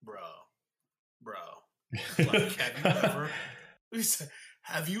 Like,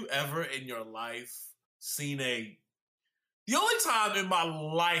 have you ever in your life seen the only time in my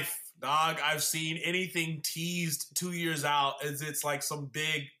life, dog, I've seen anything teased 2 years out is it's like some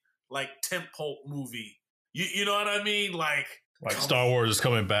big tentpole movie. You know what I mean? Like Star Wars is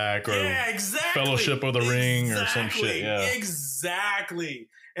coming back, or exactly. Fellowship of the Ring, or some shit. Yeah, exactly.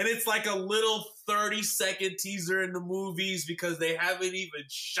 And it's like a little 30-second teaser in the movies because they haven't even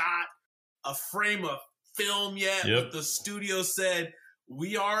shot a frame of film yet. Yep. But the studio said,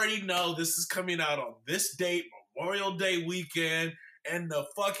 we already know this is coming out on this date, Memorial Day weekend, and the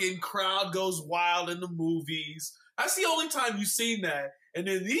fucking crowd goes wild in the movies. That's the only time you've seen that. And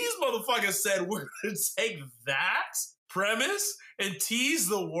then these motherfuckers said, we're going to take that premise and tease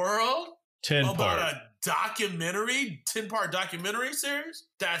the world about a 10-part documentary series?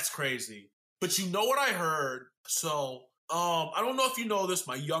 That's crazy. But you know what I heard? So, I don't know if you know this,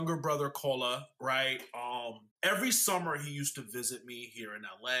 my younger brother, Kola, right? Every summer he used to visit me here in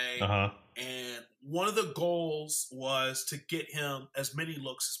LA. Uh-huh. And one of the goals was to get him as many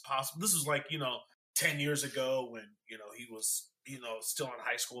looks as possible. This was 10 10 years ago when, he was, still in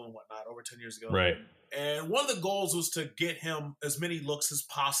high school and whatnot, over 10 years ago. Right. And one of the goals was to get him as many looks as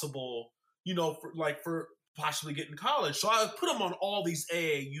possible, for possibly getting college. So I put him on all these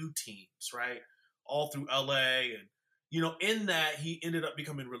AAU teams, right? All through LA. And, in that he ended up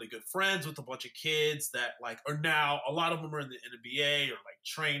becoming really good friends with a bunch of kids that are now, a lot of them are in the NBA or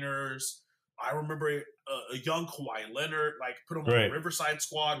trainers. I remember a young Kawhi Leonard, put him on the Riverside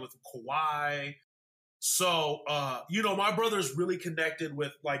squad with Kawhi. So, my brother's really connected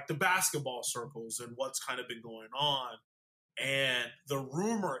with the basketball circles and what's kind of been going on. And the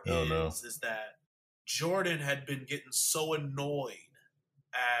rumor is that Jordan had been getting so annoyed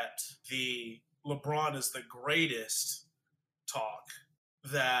at the LeBron is the greatest talk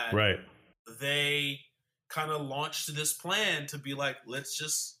that they kind of launched this plan to be let's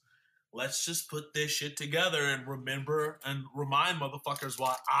just put this shit together and remember and remind motherfuckers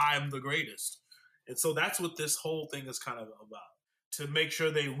why I'm the greatest. And so that's what this whole thing is kind of about, to make sure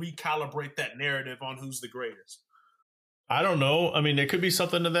they recalibrate that narrative on who's the greatest. I don't know. I mean, there could be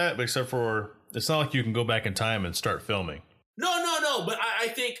something to that, but except for it's not like you can go back in time and start filming. No. But I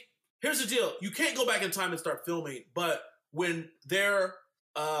think here's the deal. You can't go back in time and start filming. But when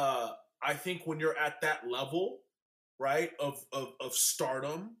I think when you're at that level, right, of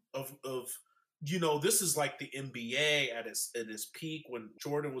stardom, of this is like the NBA at its peak when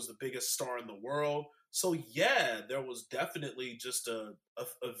Jordan was the biggest star in the world. So yeah, there was definitely just a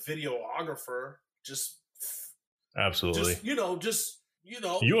videographer absolutely.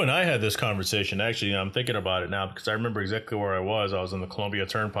 You and I had this conversation. Actually, I'm thinking about it now because I remember exactly where I was. I was on the Columbia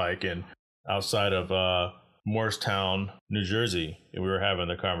Turnpike and outside of Morristown, New Jersey, and we were having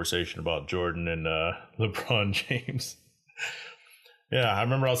the conversation about Jordan and LeBron James. Yeah, I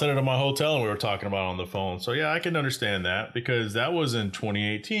remember I was at my hotel and we were talking about it on the phone. So yeah, I can understand that because that was in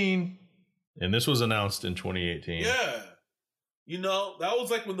 2018 and this was announced in 2018. Yeah. That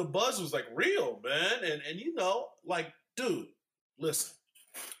was when the buzz was real, man. And dude, listen.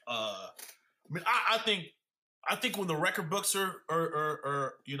 I mean, I think when the record books are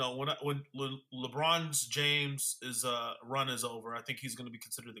when LeBron James is run is over, I think he's going to be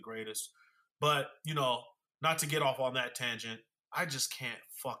considered the greatest. But, not to get off on that tangent, I just can't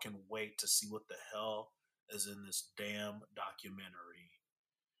fucking wait to see what the hell is in this damn documentary.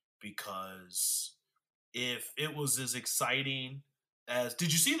 Because if it was as exciting as...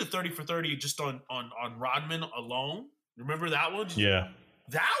 Did you see the 30 for 30 just on Rodman alone? Remember that one? Yeah.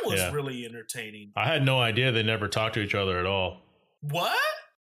 That was really entertaining. I had no idea they never talked to each other at all. What?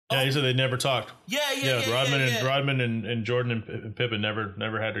 Yeah, he said they never talked. Yeah. Rodman and Jordan and Pippen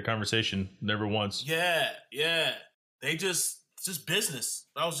never had a conversation, never once. Yeah. They just business.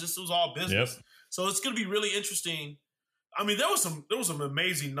 It was all business. Yep. So it's going to be really interesting. I mean, there was some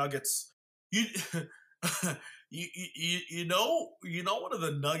amazing nuggets. You one of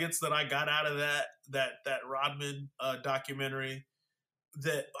the nuggets that I got out of that Rodman documentary.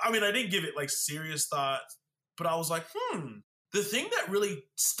 That I didn't give it serious thought, but I was like, The thing that really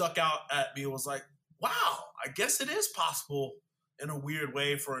stuck out at me was wow, I guess it is possible in a weird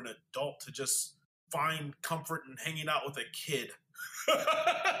way for an adult to just find comfort in hanging out with a kid.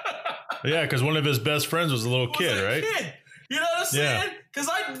 Yeah, because one of his best friends was a little kid, right? Kid. You know what I'm saying? Because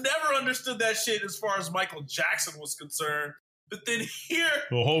I never understood that shit as far as Michael Jackson was concerned. But then here...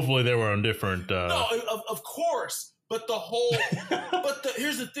 Well, hopefully they were on different... No, of course. But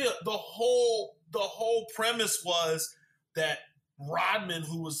here's the thing. The whole premise was that Rodman,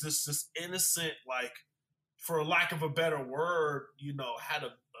 who was this innocent, for lack of a better word, had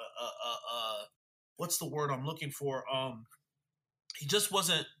a what's the word I'm looking for? He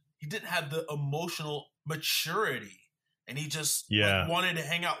didn't have the emotional maturity, and he just wanted to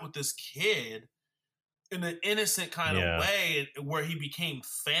hang out with this kid in an innocent kind of way, where he became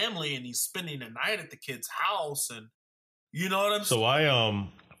family, and he's spending the night at the kid's house, and you know what I'm saying? So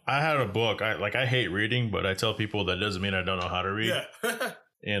I had a book. I hate reading, but I tell people that doesn't mean I don't know how to read. Yeah.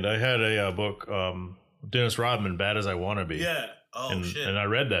 And I had a book, Dennis Rodman, Bad as I Want to Be. Yeah. Oh, shit. And I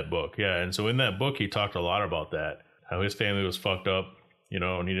read that book. Yeah. And so in that book, he talked a lot about that, how his family was fucked up,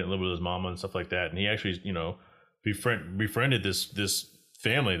 and he didn't live with his mama and stuff like that. And he actually, befriended this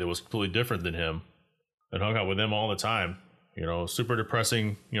family that was completely different than him and hung out with them all the time. Super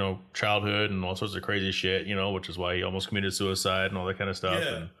depressing, childhood and all sorts of crazy shit, which is why he almost committed suicide and all that kind of stuff.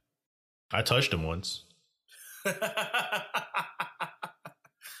 Yeah. And I touched him once.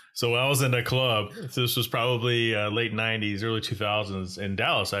 So when I was in a club, this was probably late 90s, early 2000s in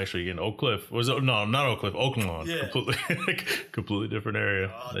Dallas, actually, in Oak Cliff. No, not Oak Cliff, Oakland. Yeah. Completely different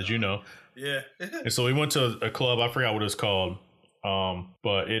area, as you know. Yeah. And so we went to a club, I forgot what it was called,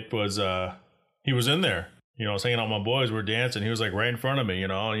 but it was... He was in there. I was hanging out with my boys. We're dancing. He was like right in front of me.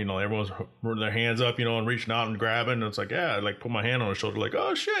 Everyone's putting their hands up. And reaching out and grabbing. And it's like, yeah, I like put my hand on his shoulder, like,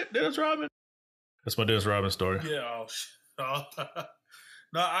 oh shit, Dennis Rodman. That's my Dennis Rodman story. Yeah. Oh,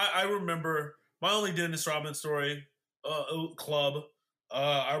 no, I remember my only Dennis Rodman story. Club.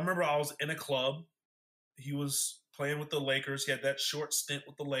 I remember I was in a club. He was playing with the Lakers. He had that short stint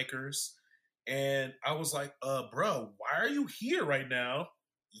with the Lakers. And I was like, bro, why are you here right now?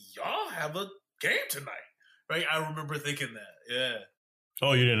 Y'all have a game tonight. Right? I remember thinking that. Yeah.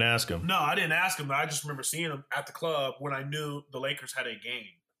 Oh, you didn't ask him? No, I didn't ask him. I just remember seeing him at the club when I knew the Lakers had a game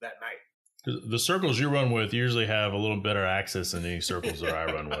that night. The circles you run with usually have a little better access than any circles that I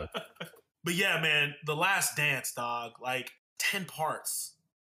run with. But yeah, man, The Last Dance, dog, like 10 parts.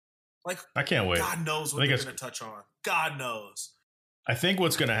 Like, I can't wait. God knows what they're going to touch on. God knows. I think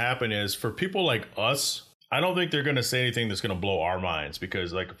what's going to happen is for people like us, I don't think they're going to say anything that's going to blow our minds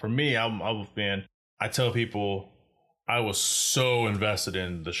because, like, for me, I'm a fan. I tell people I was so invested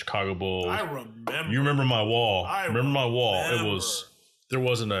in the Chicago Bulls. I remember. You remember my wall? Remember my wall? Remember. There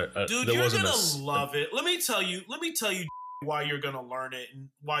wasn't a dude. There You're wasn't gonna love it. Let me tell you why you're gonna learn it and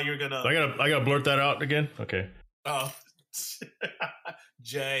why you're gonna. I gotta blurt that out again. Okay. Oh,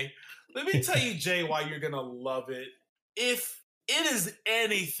 Jay. Let me tell you, Jay, why you're gonna love it. If it is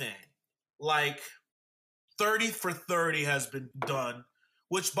anything like 30 for 30 has been done,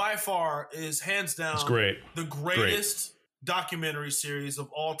 which by far is hands down the greatest documentary series of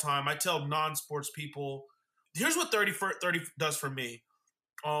all time. I tell non-sports people, here's what 30 for 30 does for me.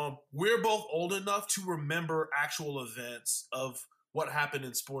 We're both old enough to remember actual events of what happened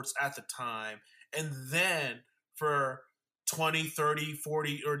in sports at the time. And then for 20, 30,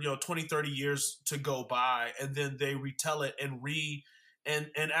 40, or 20, 30 years to go by, and then they retell it and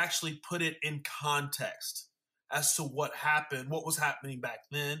actually put it in context as to what happened, what was happening back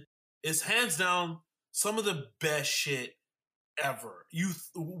then, is hands down some of the best shit ever.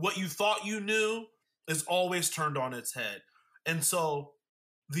 What you thought you knew is always turned on its head. And so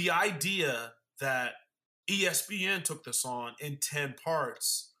the idea that ESPN took this on in 10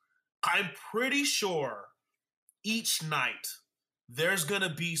 parts, I'm pretty sure each night there's going to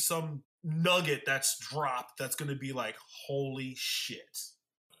be some nugget that's dropped that's going to be like, holy shit.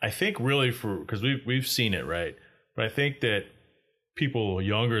 I think really because we've seen it, right? But I think that people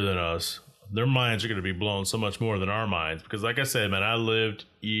younger than us, their minds are going to be blown so much more than our minds. Because like I said, man, I lived,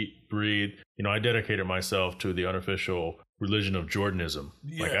 eat, breathe. I dedicated myself to the unofficial religion of Jordanism.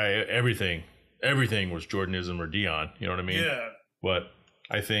 Yeah. Like everything was Jordanism or Dion. You know what I mean? Yeah. But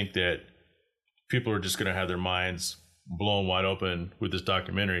I think that people are just going to have their minds blown wide open with this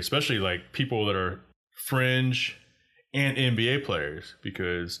documentary, especially like people that are fringe and NBA players,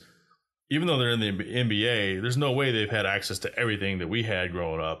 because even though they're in the NBA, there's no way they've had access to everything that we had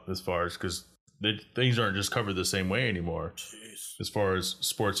growing up as far as, because things aren't just covered the same way anymore. Jeez. As far as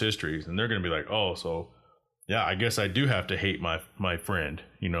sports histories. And they're going to be like, oh, so yeah, I guess I do have to hate my friend,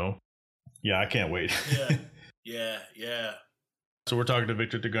 Yeah, I can't wait. Yeah. So we're talking to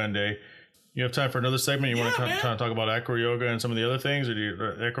Victor Tugunde. You have time for another segment? You want to talk about acro yoga and some of the other things, or do you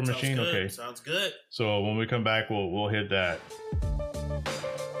Acromachine? Okay, sounds good. So when we come back, we'll hit that.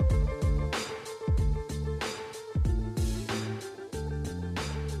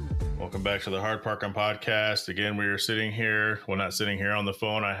 Welcome back to the Hard Parking Podcast. Again, we are sitting here. Well, not sitting here on the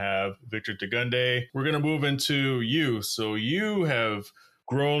phone. I have Victor Tugunde. We're going to move into you. So you have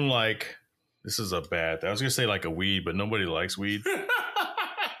grown like, this is a bad, I was going to say like a weed, but nobody likes weed.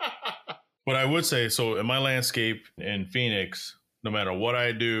 But I would say, so in my landscape in Phoenix, no matter what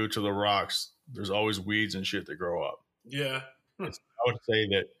I do to the rocks, there's always weeds and shit that grow up. Yeah. I would say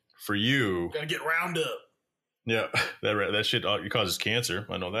that for you, gotta get Roundup. Yeah, that shit causes cancer.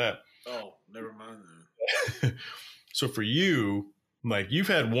 I know that. Oh, never mind that. So for you, like, you've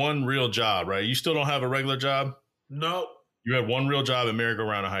had one real job, right? You still don't have a regular job? Nope. You had one real job at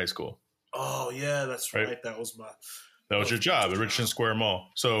merry-go-round in high school. Oh yeah, that's right. That was your job at Richardson Square Mall.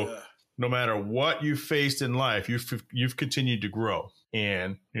 So. Yeah. No matter what you faced in life, you've continued to grow.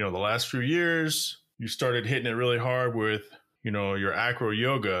 And, the last few years, you started hitting it really hard with, your acro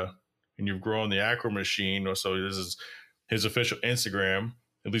yoga, and you've grown the Acromachine. So this is his official Instagram,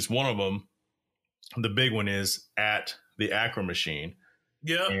 at least one of them. The big one is at the Acromachine.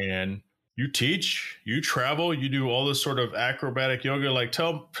 Yeah. And you teach, you travel, you do all this sort of acrobatic yoga. Like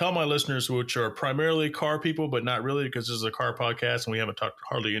tell my listeners, which are primarily car people, but not really, because this is a car podcast and we haven't talked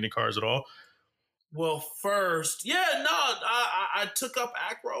hardly any cars at all. Well, first, I took up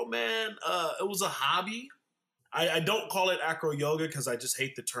acro, man. It was a hobby. I don't call it acro yoga because I just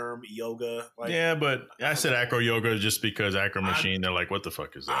hate the term yoga. Like, yeah, but I said acro yoga just because Acromachine. They're like, what the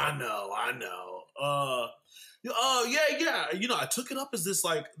fuck is that? I know. Yeah. I took it up as this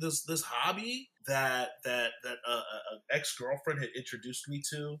like this hobby that ex-girlfriend had introduced me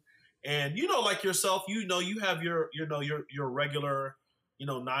to, and like yourself, you have your regular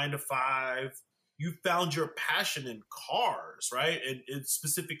 9 to 5. You found your passion in cars, right? And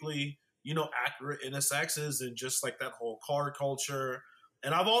specifically, accurate NSXs and just like that whole car culture.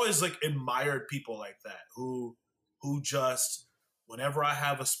 And I've always like admired people like that who just, whenever I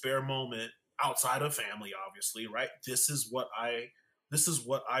have a spare moment outside of family, obviously, right? This is what I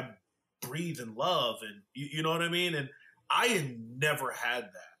breathe and love, and you know what I mean? And I had never had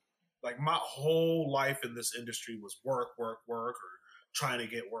that. Like my whole life in this industry was work, or trying to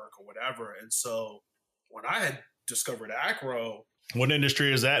get work or whatever. And so when I had discovered acro, what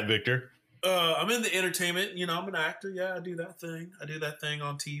industry is that, Victor? I'm in the entertainment. I'm an actor. Yeah, I do that thing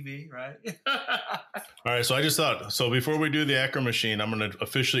on TV, right? All right, so I just thought, so before we do the Acromachine, I'm going to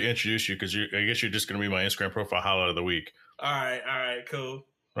officially introduce you because I guess you're just going to be my Instagram profile highlight of the week. All right, cool.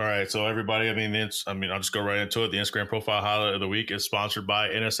 All right, so everybody, I'll just go right into it. The Instagram profile highlight of the week is sponsored by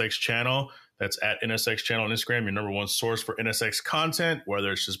NSX Channel. That's at NSX Channel on Instagram, your number one source for NSX content,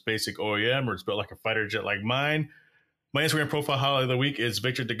 whether it's just basic OEM or it's built like a fighter jet like mine. My Instagram profile highlight of the week is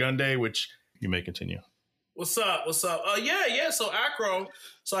Victor DeGunde, which you may continue. What's up? Yeah. So acro.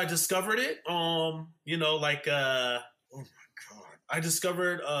 So I discovered it. Oh my God. I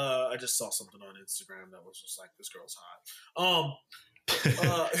discovered. I just saw something on Instagram that was just like, this girl's hot.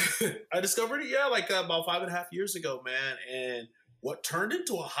 I discovered it. Yeah, like about 5.5 years ago, man. And what turned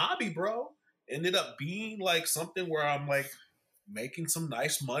into a hobby, bro, ended up being like something where I'm like making some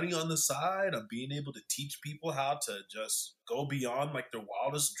nice money on the side. I'm being able to teach people how to just go beyond like their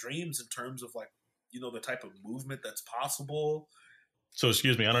wildest dreams in terms of like, the type of movement that's possible. So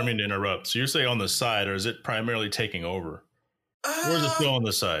excuse me, I don't mean to interrupt. So you're saying on the side, or is it primarily taking over? Or is it still on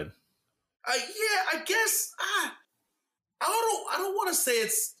the side? Yeah, I guess. I don't want to say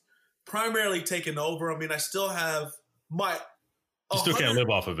it's primarily taken over. I mean, I still have my. You still can't live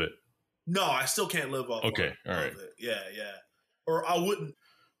off of it. No, I still can't live off. Okay, all right. Of it. Yeah. Or I wouldn't.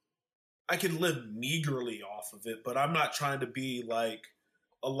 I can live meagerly off of it, but I'm not trying to be like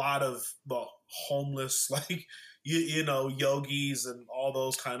a lot of the homeless, like yogis and all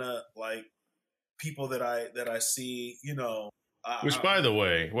those kind of like people that I see. Which, by the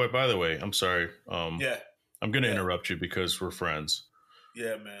way, I'm sorry. Yeah. I'm going to interrupt you because we're friends.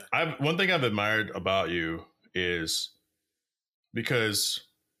 Yeah, man. One thing I've admired about you is because,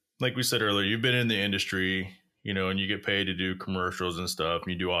 like we said earlier, you've been in the industry, and you get paid to do commercials and stuff.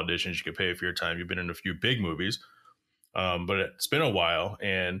 And you do auditions, you get paid for your time. You've been in a few big movies, but it's been a while,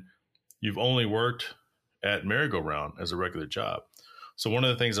 and you've only worked at Merry-Go-Round as a regular job. So one of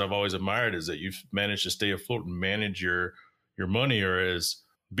the things I've always admired is that you've managed to stay afloat and manage your money, or as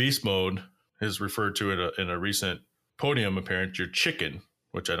Beast Mode is referred to it in a recent podium appearance, your chicken,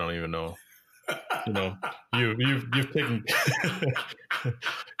 which I don't even know. You've taken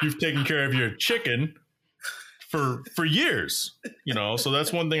you've taken care of your chicken for years. So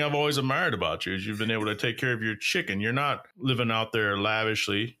that's one thing I've always admired about you, is you've been able to take care of your chicken. You're not living out there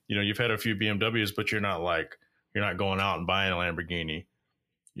lavishly. You've had a few BMWs, but you're not going out and buying a Lamborghini.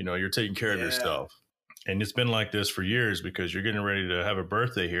 You're taking care of yourself. And it's been like this for years because you're getting ready to have a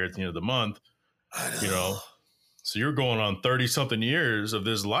birthday here at the end of the month. I know. So you're going on 30 something years of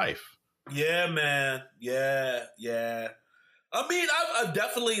this life. Yeah, man. Yeah. I mean, I've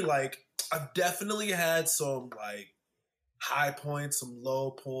definitely had some like high points, some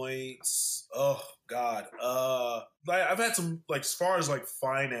low points. Oh God. Like I've had some, like, as far as like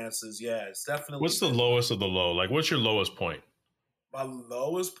finances. Yeah, it's definitely. What's the lowest of the low? Like, what's your lowest point? My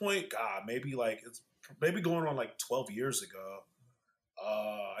lowest point, God, maybe going on like 12 years ago.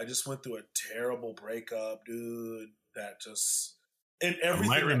 I just went through a terrible breakup, dude. And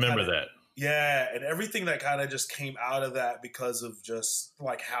everything. I might remember that. Yeah, and everything that kind of just came out of that because of just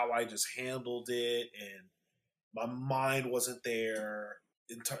like how I just handled it, and my mind wasn't there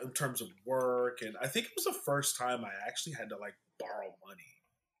in terms of work. And I think it was the first time I actually had to like borrow money.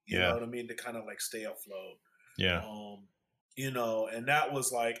 You know what I mean, to kind of like stay afloat. Yeah. And that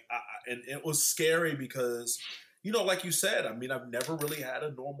was like, and it was scary because, like you said, I mean, I've never really had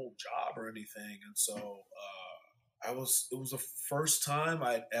a normal job or anything. And so, it was the first time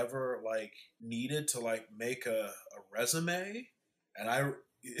I'd ever like needed to like make a resume. And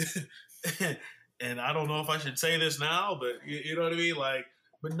and I don't know if I should say this now, but you know what I mean? Like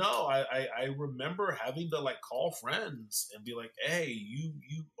But no, I remember having to like call friends and be like, hey, you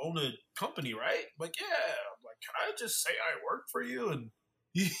own a company, right? Like, yeah. I'm like, can I just say I work for you? And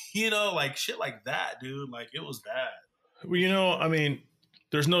like shit like that, dude. Like it was bad. Well, I mean,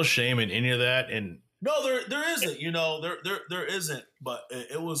 there's no shame in any of that. And no, there isn't, there isn't. But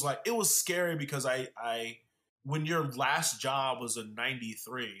it was like, it was scary because I when your last job was in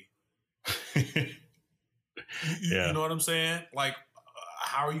 93, you know what I'm saying? Like,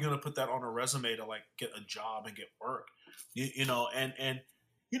 how are you going to put that on a resume to like get a job and get work? And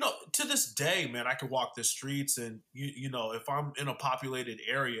to this day, man, I could walk the streets and if I'm in a populated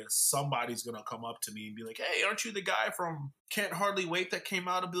area, somebody's going to come up to me and be like, hey, aren't you the guy from Can't Hardly Wait that came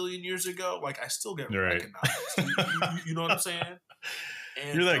out a billion years ago? Like I still get recognized. You know what I'm saying?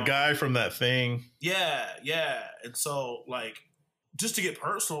 And, you're that guy from that thing. Yeah. And so like, just to get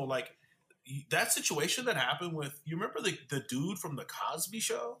personal, like, that situation that happened with, you remember the dude from the Cosby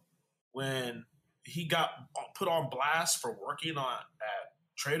Show when he got put on blast for working at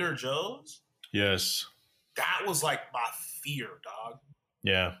Trader Joe's? Yes. That was like my fear, dog.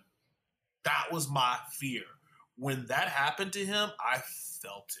 Yeah. That was my fear. When that happened to him, I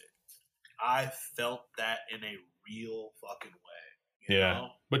felt it. I felt that in a real fucking way. You know?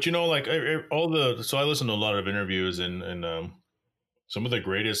 But like so I listen to a lot of interviews and some of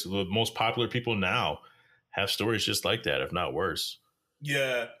the most popular people now have stories just like that, if not worse.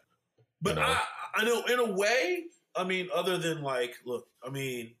 Yeah. But I know in a way, I mean, other than like, look, I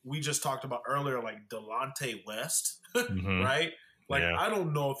mean, we just talked about earlier, like Delonte West, right? Like, I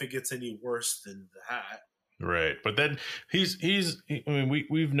don't know if it gets any worse than that. Right. But then I mean,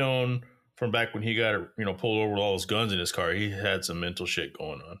 we've known from back when he got, pulled over with all those guns in his car, he had some mental shit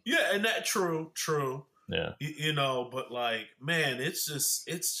going on. Yeah. And that true. Yeah. But like, man, it's just,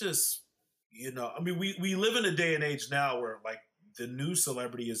 I mean, we live in a day and age now where like the new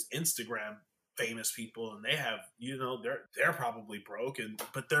celebrity is Instagram famous people and they have, they're probably broken,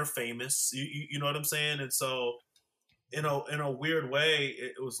 but they're famous. You know what I'm saying? And so, in a weird way,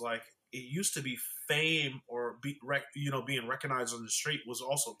 it was like, it used to be fame or being recognized on the street was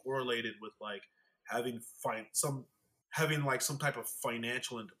also correlated with like having some type of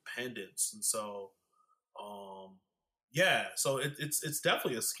financial independence. And so, so it's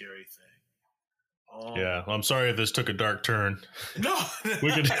definitely a scary thing. Yeah, well, I'm sorry if this took a dark turn. No,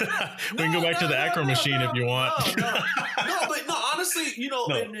 we can go back to the Acromachine if you want. But honestly,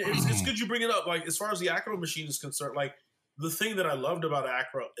 it's good you bring it up. Like as far as the Acromachine is concerned, like the thing that I loved about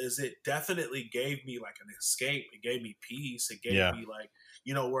Acro is it definitely gave me like an escape. It gave me peace. It gave me like,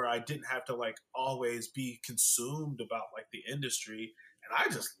 where I didn't have to like always be consumed about like the industry. And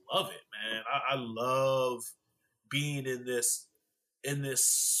I just love it, man. I love being in this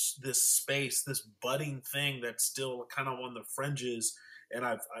space, this budding thing that's still kind of on the fringes. And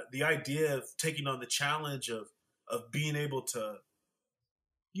the idea of taking on the challenge of being able to,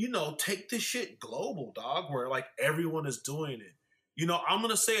 take this shit global, dog, where like everyone is doing it. I'm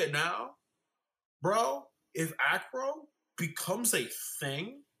going to say it now, bro. If Acro becomes a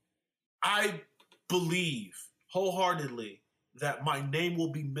thing, I believe wholeheartedly that my name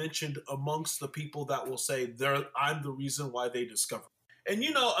will be mentioned amongst the people that will say I'm the reason why they discovered. And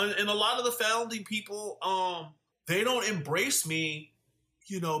and a lot of the founding people, they don't embrace me,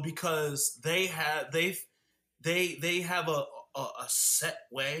 because they have a set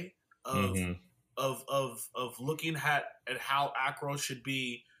way of looking at how Acro should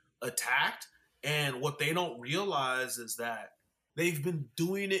be attacked. And what they don't realize is that they've been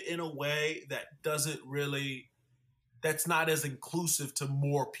doing it in a way that that's not as inclusive to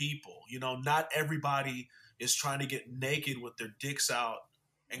more people. Not everybody is trying to get naked with their dicks out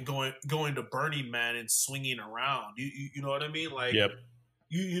and going to Burning Man and swinging around. You know what I mean? Like, yep.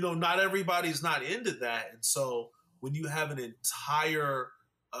 Not everybody's not into that. And so when you have an entire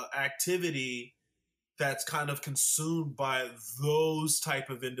activity that's kind of consumed by those type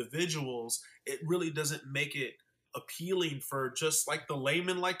of individuals, it really doesn't make it appealing for just like the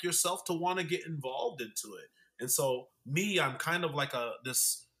layman like yourself to want to get involved into it. And so I'm kind of like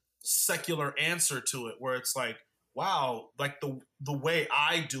this secular answer to it, where it's like, wow, like the way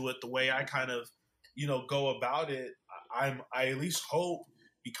I do it, the way I kind of, go about it, I at least hope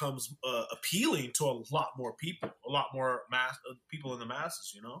becomes appealing to a lot more people, a lot more people in the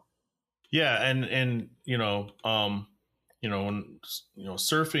masses, Yeah. And, when,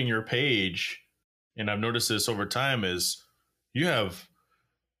 surfing your page, and I've noticed this over time, is you have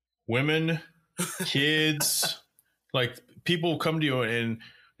women, kids, like people come to you and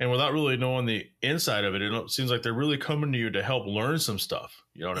without really knowing the inside of it, it seems like they're really coming to you to help learn some stuff.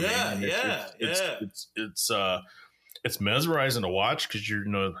 You know what I mean? Yeah. It's it's mesmerizing to watch because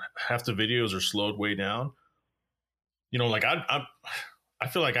half the videos are slowed way down. Like I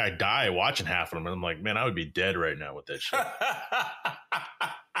feel like I die watching half of them, and I'm like, man, I would be dead right now with that shit.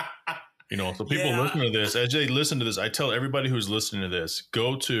 So people listen to this. As they listen to this, I tell everybody who's listening to this,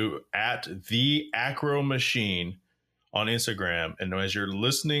 go to @the_Acromachine on Instagram, and as you're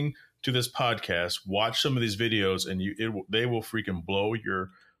listening to this podcast, watch some of these videos, and they will freaking blow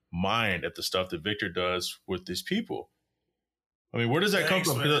your mind at the stuff that Victor does with these people. I mean, where does that come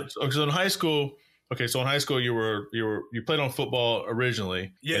from? Because in high school, you played on football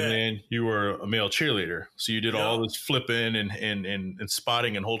originally, and then you were a male cheerleader. So you did all this flipping and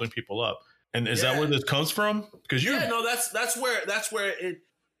spotting and holding people up. And is that where this comes from? Because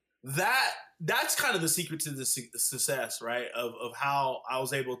that's kind of the secret to the success, right? Of how I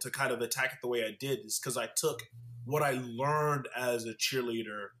was able to kind of attack it the way I did, is because I took what I learned as a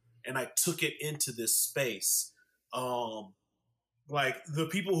cheerleader and I took it into this space. Like the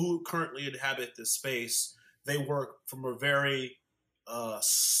people who currently inhabit this space, they work from a very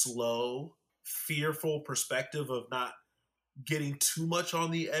slow, fearful perspective of not getting too much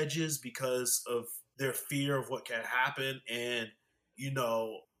on the edges because of their fear of what can happen. And,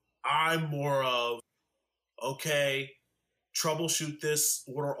 I'm more of, okay, troubleshoot this.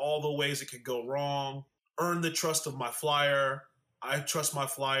 What are all the ways it could go wrong? Earn the trust of my flyer. I trust my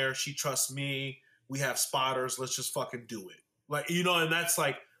flyer. She trusts me. We have spotters. Let's just fucking do it. And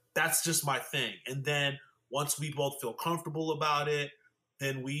that's just my thing. And then once we both feel comfortable about it,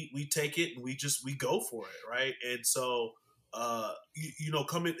 then we take it and we go for it. Right. And so,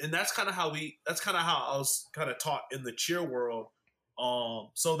 coming, and that's kind of how I was kind of taught in the cheer world.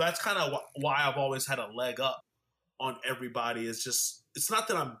 So that's kind of why I've always had a leg up on everybody. It's not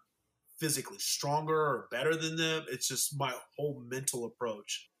that I'm physically stronger or better than them. It's just my whole mental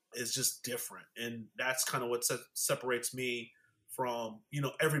approach is just different. And that's kind of what separates me from,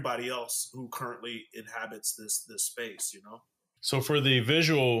 everybody else who currently inhabits this space, So for the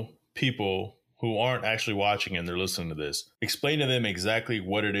visual people who aren't actually watching and they're listening to this, explain to them exactly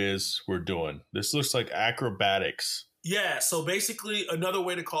what it is we're doing. This looks like acrobatics. Yeah. So basically another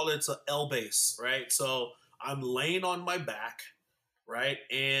way to call it's an L base, right? So I'm laying on my back, right?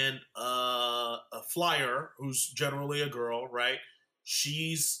 And a flyer, who's generally a girl, right?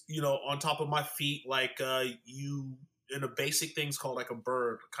 She's, on top of my feet, like in a basic thing's called like a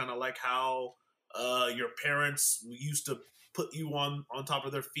bird, kind of like how your parents used to put you on top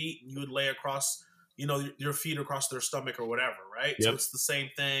of their feet and you would lay across, your feet across their stomach or whatever, right? Yep. So it's the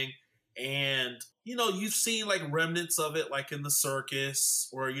same thing. And, you've seen like remnants of it, like in the circus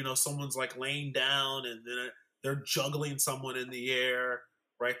where, someone's like laying down and then they're juggling someone in the air,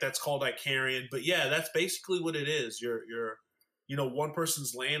 right? That's called Icarian. But yeah, that's basically what it is. You're one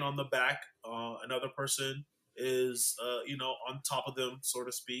person's laying on the back, another person is, on top of them, so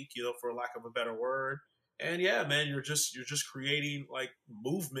to speak, for lack of a better word. And yeah, man, you're just creating like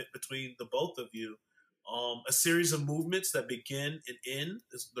movement between the both of you. A series of movements that begin and end.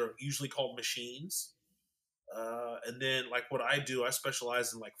 They're usually called machines. And then like what I do, I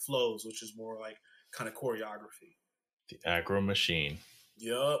specialize in like flows, which is more like kind of choreography. The Acromachine.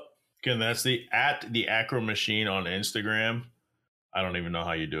 Yup. Again, that's the Acromachine on Instagram. I don't even know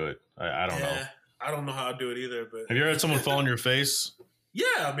how you do it. I don't know. I don't know how I do it either. But have you ever had someone fall on your face? Yeah,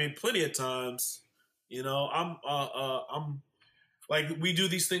 I mean, plenty of times. I'm like, we do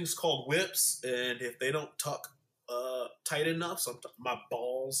these things called whips, and if they don't tuck tight enough, sometimes my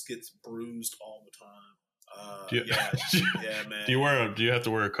balls gets bruised all the time. Yeah, man. Do you have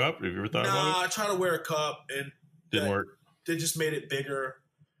to wear a cup? Have you ever thought about it? I try to wear a cup, and didn't work. They just made it bigger.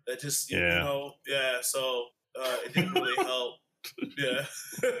 That just so it didn't really help. Yeah.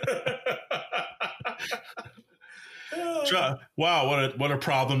 Wow, what a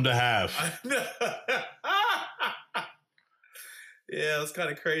problem to have. Yeah, it's kind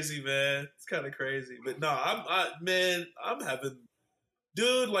of crazy, man. It's kind of crazy, but no, I'm having,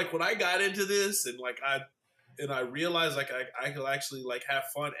 dude. Like when I got into this, and like I realized like I could actually like have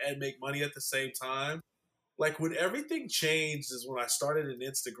fun and make money at the same time. Like when everything changed is when I started an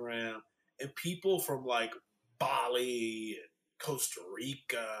Instagram, and people from like Bali and Costa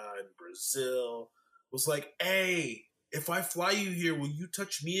Rica and Brazil was like, "Hey, if I fly you here, will you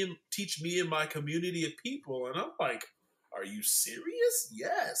teach me and my community of people?" And I'm like, "Are you serious?"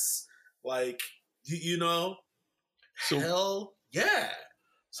 Yes. Like, hell yeah.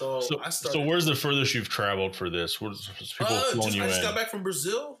 So I started. So where's the furthest you've traveled for this? Where's people flown you in? I just got back from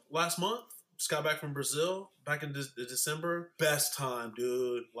Brazil last month. Just got back from Brazil back in December. Best time,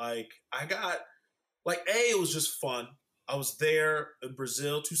 dude. Like I got, like, it was just fun. I was there in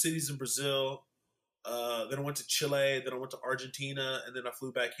Brazil, 2 cities in Brazil. Then I went to Chile. Then I went to Argentina, and then I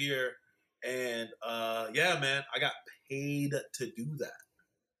flew back here. And yeah, man, I got paid to do that.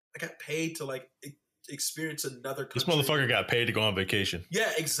 I got paid to like experience another country. This motherfucker got paid to go on vacation.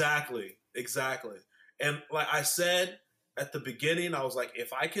 Yeah, exactly. And like I said at the beginning, I was like,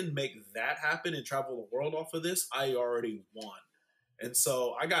 if I can make that happen and travel the world off of this, I already won. And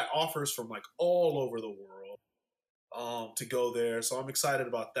so I got offers from like all over the world to go there. So I'm excited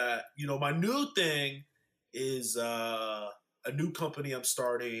about that. You know, my new thing is a new company I'm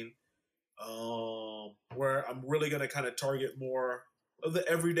starting where I'm really going to kind of target more of the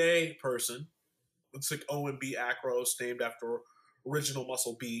everyday person. It's like O&B Acros, named after Original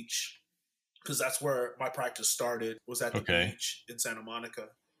Muscle Beach, because that's where my practice started, was at the beach in Santa Monica.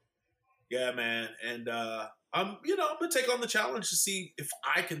 Yeah, man. And I'm gonna take on the challenge to see if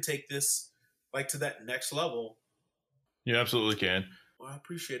I can take this like to that next level. You absolutely can. Well, I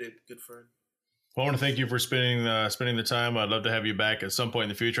appreciate it, good friend. Well, I want to thank you for spending the time. I'd love to have you back at some point in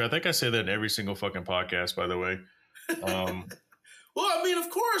the future. I think I say that in every single fucking podcast, by the way. Well, I mean, of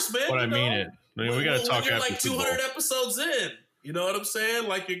course, man. But I mean it. I mean, we got to talk you're after like 200 episodes in. You know what I'm saying?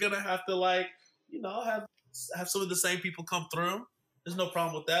 Like, you're going to have to, like, have some of the same people come through. There's no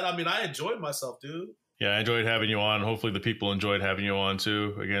problem with that. I mean, I enjoyed myself, dude. Yeah, I enjoyed having you on. Hopefully the people enjoyed having you on,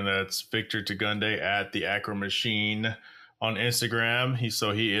 too. Again, that's Victor Tagunde at the Acromachine on Instagram.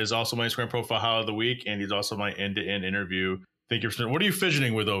 He is also my Instagram profile highlight of the week, and he's also my end-to-end interview. Thank you for. What are you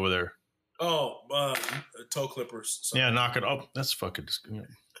fidgeting with over there? Oh, toe clippers. Sorry. Yeah, knock it off. That's fucking.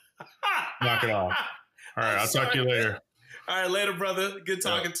 Knock it off. All right, I'll talk to you later. All right, later, brother. Good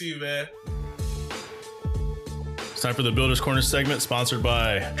talking to you, man. It's time for the Builder's Corner segment, sponsored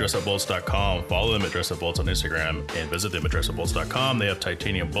by DressUpBolts.com. Follow them at DressUpBolts on Instagram and visit them at DressUpBolts.com. They have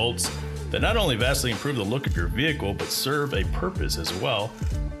titanium bolts that not only vastly improve the look of your vehicle, but serve a purpose as well.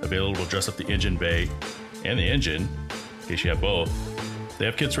 Available to dress up the engine bay and the engine, in case you have both. They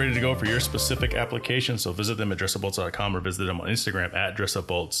have kits ready to go for your specific application, so visit them at DressUpBolts.com or visit them on Instagram at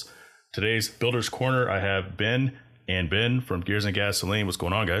DressUpBolts. Today's Builder's Corner, I have Ben from Gears and Gasoline. What's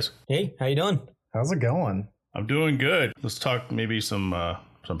going on, guys? Hey, how you doing? How's it going? I'm doing good. Let's talk maybe some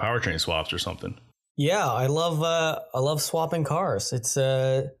powertrain swaps or something. Yeah, I love swapping cars. It's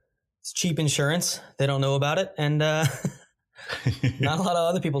cheap insurance. They don't know about it, and not a lot of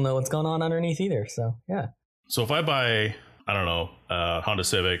other people know what's going on underneath either. So yeah. So if I buy, I don't know, Honda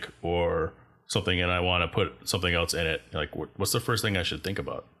Civic or something, and I want to put something else in it, like what's the first thing I should think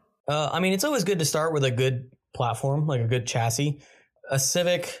about? I mean, it's always good to start with a good platform, like a good chassis. A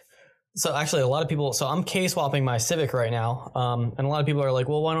Civic. So actually, a lot of people. So I'm K-swapping my Civic right now, and a lot of people are like,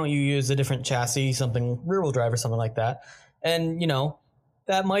 "Well, why don't you use a different chassis, something rear-wheel drive or something like that?" And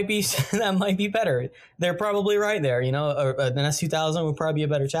that might be better. They're probably right there. An S2000 would probably be a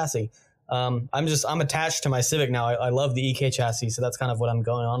better chassis. I'm attached to my Civic now. I love the EK chassis, so that's kind of what I'm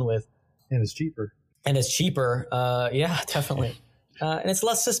going on with. And it's cheaper. Yeah, definitely. And it's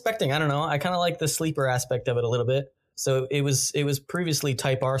less suspecting. I don't know. I kind of like the sleeper aspect of it a little bit. So it was previously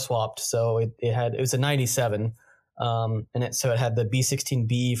Type R swapped. So it was a 97. And it had the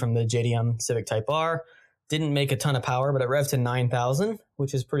B16B from the JDM Civic Type R. Didn't make a ton of power, but it revved to 9,000,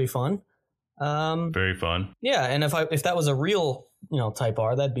 which is pretty fun. Very fun. Yeah. And if that was a real, Type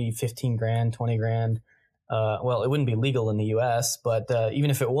R, that'd be 15 grand, 20 grand. Well, it wouldn't be legal in the US, but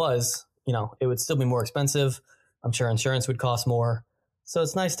even if it was, it would still be more expensive. I'm sure insurance would cost more. So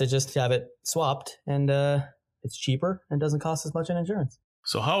it's nice to just have it swapped, and it's cheaper and doesn't cost as much in insurance.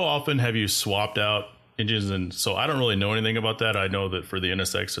 So how often have you swapped out engines? And so I don't really know anything about that. I know that for the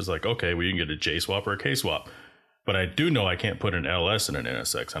NSX, it's like, okay, well, you can get a J swap or a K swap. But I do know I can't put an LS in an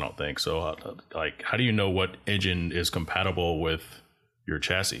NSX, I don't think. So how do you know what engine is compatible with your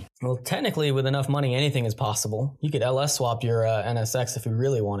chassis? Well, technically, with enough money, anything is possible. You could LS swap your NSX if you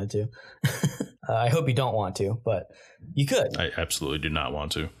really wanted to. I hope you don't want to, but you could. I absolutely do not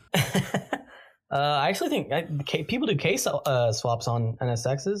want to. I actually think people do K swaps on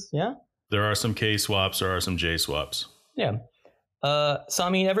NSXs, yeah? There are some K swaps, there are some J swaps. Yeah. So, I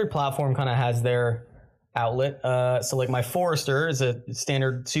mean, every platform kind of has their outlet. So, like my Forester is a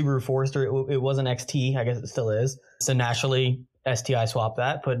standard Subaru Forester. It was an XT, I guess it still is. So, naturally, STI swapped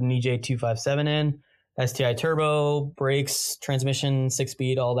that, put an EJ257 in, STI turbo, brakes, transmission,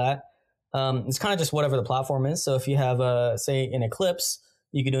 6-speed, all that. It's kind of just whatever the platform is. So if you have, say, an Eclipse,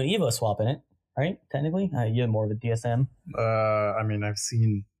 you could do an Evo swap in it, right? Technically, you have more of a DSM. I mean, I've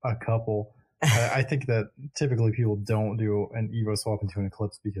seen a couple. I think that typically people don't do an Evo swap into an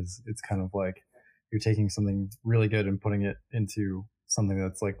Eclipse because it's kind of like you're taking something really good and putting it into something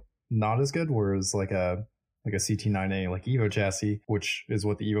that's like not as good. Whereas like a like a CT9A like Evo chassis, which is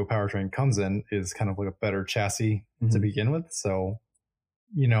what the Evo powertrain comes in, is kind of like a better chassis to begin with. So,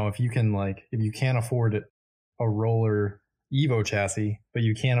 you know, if you can't afford a roller Evo chassis, but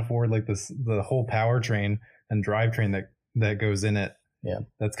you can't afford like the whole powertrain and drivetrain that goes in it,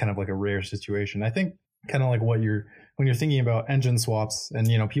 that's kind of like a rare situation. I think kind of like when you're thinking about engine swaps, and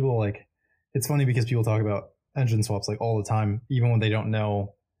you know, people like, it's funny because people talk about engine swaps like all the time, even when they don't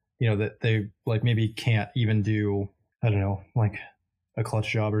know, you know, that they like maybe can't even do, I don't know, like a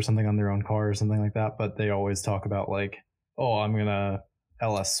clutch job or something on their own car or something like that. But they always talk about like, oh, I'm going to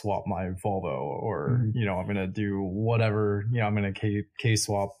LS swap my Volvo, or, you know, I'm going to do whatever, you know, I'm going to K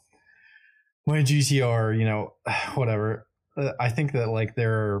swap my GTR, you know, whatever. I think that like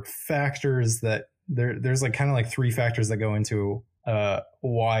there are factors that there's like kind of like three factors that go into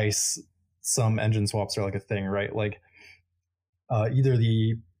why some engine swaps are like a thing, right? Like either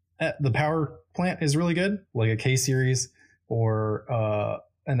the power plant is really good, like a K series, or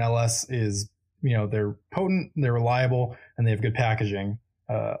an LS is, you know, they're potent, they're reliable, and they have good packaging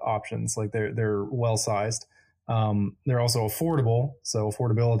options. Like they're well sized. They're also affordable, so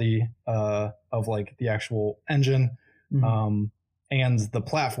affordability of like the actual engine and the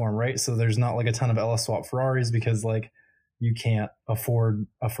platform, right? So there's not like a ton of LS swap Ferraris because like you can't afford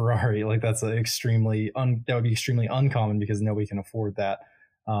a Ferrari. Like that's that would be extremely uncommon because nobody can afford that.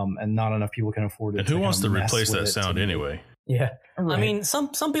 And not enough people can afford it. And who wants to replace that sound anyway? Yeah. Right. I mean, some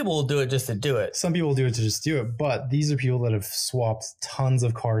people will do it just to do it. Some people do it to just do it, but these are people that have swapped tons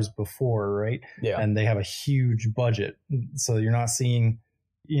of cars before, right? Yeah. And they have a huge budget. So you're not seeing,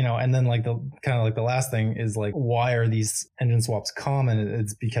 you know, and then like the kind of like the last thing is like, why are these engine swaps common?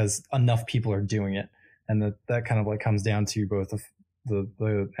 It's because enough people are doing it. And that kind of like comes down to both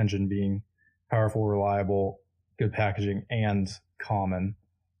the engine being powerful, reliable, good packaging, and common.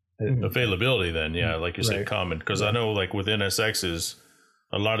 Availability then, yeah, like you said, common. Because I know like with NSXs,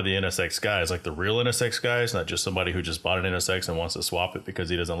 a lot of the NSX guys, like the real NSX guys, not just somebody who just bought an NSX and wants to swap it because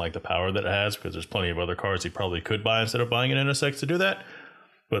he doesn't like the power that it has, because there's plenty of other cars he probably could buy instead of buying an NSX to do that.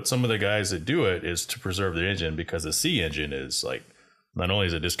 But some of the guys that do it is to preserve the engine, because the C engine is like, not only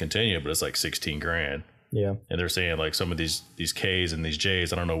is it discontinued, but it's like 16 grand. Yeah. And they're saying like some of these Ks and these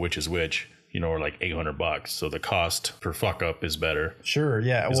Js, I don't know which is which, you know, are like $800. So the cost per fuck up is better. Sure.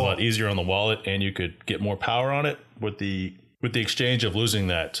 Yeah. It's a lot easier on the wallet, and you could get more power on it with the exchange of losing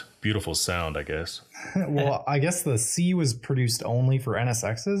that beautiful sound, I guess. Well, I guess the C was produced only for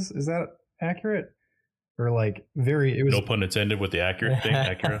NSXs. Is that accurate? Or like it was no pun intended with the accurate thing.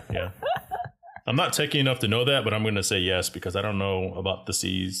 Accurate. Yeah. I'm not techie enough to know that, but I'm going to say yes, because I don't know about the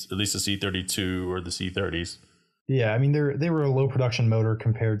Cs, at least the C32 or the C30s. Yeah, I mean, they were a low production motor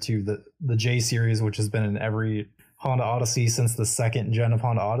compared to the J series, which has been in every Honda Odyssey since the second gen of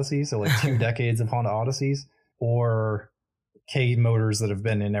Honda Odyssey. So like 2 decades of Honda Odysseys, or K motors that have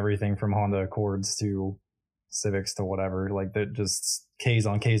been in everything from Honda Accords to Civics to whatever. Like they're just Ks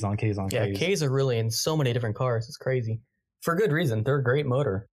on Ks on Ks on Ks. Yeah, Ks are really in so many different cars. It's crazy. For good reason. They're a great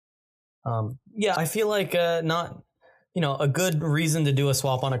motor. Yeah, I feel like a good reason to do a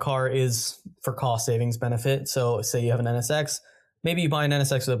swap on a car is for cost savings benefit. So say you have an NSX, maybe you buy an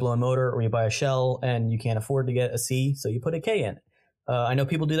NSX with a blown motor, or you buy a shell and you can't afford to get a C, so you put a K in. I know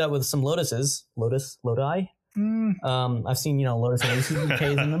people do that with some Lotuses. Lodi. I've seen, Lotus and Aces with Ks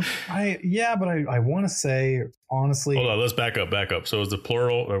in them. I want to say, honestly. Hold on, let's back up. So is the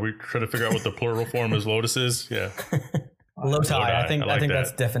plural, are we trying to figure out what the plural form is Lotus is? Yeah. Lodi. I think that.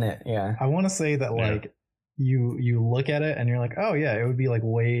 That's definite. Yeah. I want to say that like you look at it and you're like, oh yeah, it would be like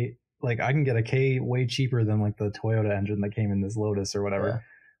I can get a K way cheaper than like the Toyota engine that came in this Lotus or whatever. Yeah.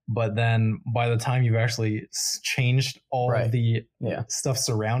 But then by the time you've actually changed all of the stuff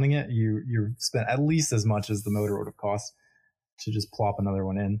surrounding it, you've spent at least as much as the motor would have cost to just plop another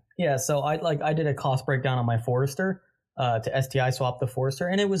one in. Yeah. So I did a cost breakdown on my Forester to STI swap the Forester,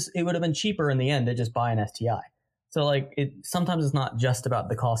 and it would have been cheaper in the end to just buy an STI. So sometimes it's not just about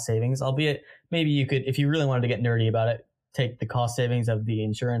the cost savings, albeit maybe you could, if you really wanted to get nerdy about it, take the cost savings of the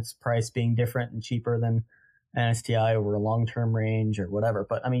insurance price being different and cheaper than an STI over a long-term range or whatever.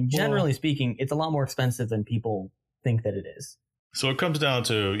 But I mean, generally speaking, it's a lot more expensive than people think that it is. So it comes down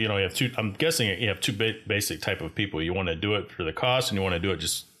to, you have two, I'm guessing you have two basic type of people. You want to do it for the cost, and you want to do it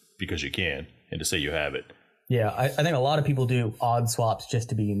just because you can and to say you have it. Yeah. I think a lot of people do odd swaps just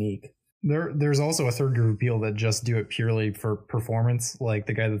to be unique. There's also a third group of people that just do it purely for performance. Like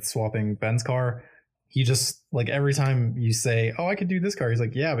the guy that's swapping Ben's car, he just every time you say, oh, I could do this car, he's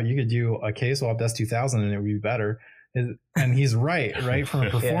like, yeah, but you could do a K swap S2000 and it would be better. And he's right from a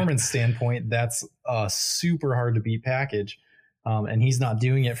performance standpoint, that's a super hard to beat package. And he's not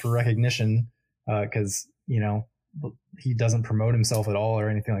doing it for recognition because he doesn't promote himself at all or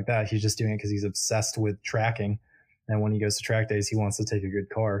anything like that. He's just doing it because he's obsessed with tracking. And when he goes to track days, he wants to take a good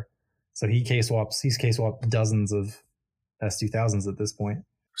car. So he's K-swapped dozens of S2000s at this point.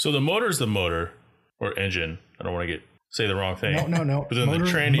 So the motor is the motor or engine. I don't want to say the wrong thing. No. But then the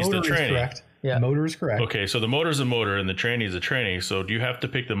tranny's the tranny. Correct. Yeah. Motor is correct. Okay, so the motor's a motor and the tranny's a tranny. So do you have to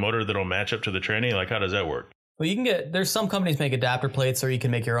pick the motor that'll match up to the tranny? Like, how does that work? Well, there's some companies make adapter plates, or you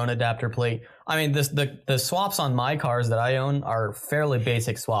can make your own adapter plate. I mean, the swaps on my cars that I own are fairly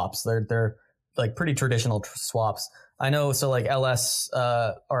basic swaps. They're like pretty traditional swaps. I know, so like LS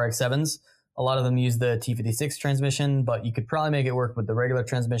RX-7s, a lot of them use the T56 transmission, but you could probably make it work with the regular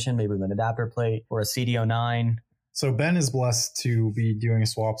transmission, maybe with an adapter plate or a CDO9. So Ben is blessed to be doing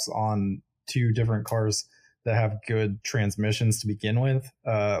swaps on 2 different cars that have good transmissions to begin with.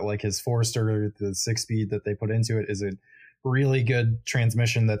 Like his Forester, the 6-speed that they put into it is a really good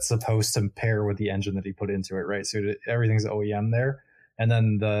transmission that's supposed to pair with the engine that he put into it, right? So everything's OEM there. And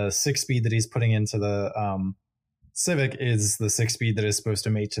then the 6-speed that he's putting into the Civic is the 6-speed that is supposed to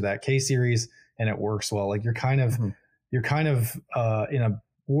mate to that K series, and it works well. Like you're kind of in a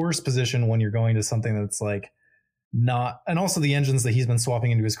worse position when you're going to something that's like not, and also the engines that he's been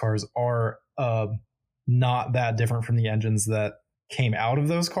swapping into his cars are not that different from the engines that came out of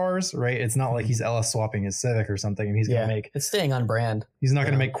those cars, right? It's not like he's LS swapping his Civic or something, and he's going to make, it's staying on brand. He's not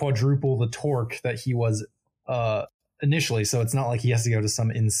going to make quadruple the torque that he was initially. So it's not like he has to go to some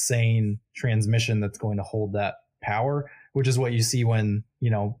insane transmission that's going to hold that power, which is what you see when,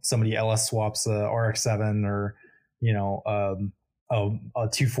 somebody LS swaps a RX-7 or, a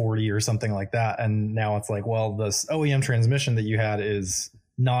 240 or something like that. And now it's like, well, this OEM transmission that you had is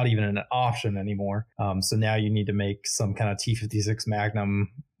not even an option anymore. So now you need to make some kind of T56 Magnum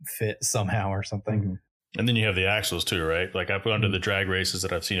fit somehow or something. Mm-hmm. And then you have the axles too, right? Like I've gone to the drag races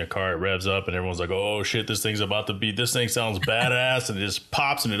that I've seen a car, it revs up and everyone's like, oh shit, this thing's about to be, this thing sounds badass, and it just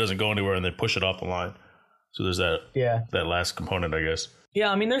pops and it doesn't go anywhere, and they push it off the line. So there's that last component, I guess.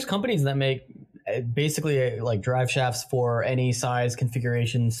 Yeah, I mean, there's companies that make basically like drive shafts for any size,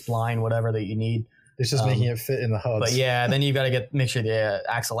 configuration, spline, whatever that you need. It's just making it fit in the hubs. But yeah, then you got to make sure the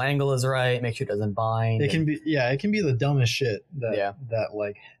axle angle is right, make sure it doesn't bind. It can be the dumbest shit that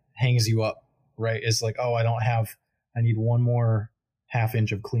like hangs you up, right? It's like, oh, I need one more half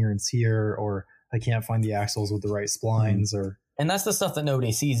inch of clearance here, or I can't find the axles with the right splines, or. And that's the stuff that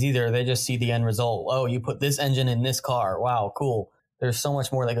nobody sees either. They just see the end result. Oh, you put this engine in this car. Wow, cool. There's so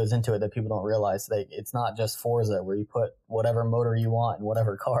much more that goes into it that people don't realize. It's not just Forza where you put whatever motor you want in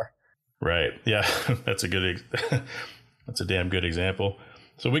whatever car. Right. Yeah, that's a damn good example.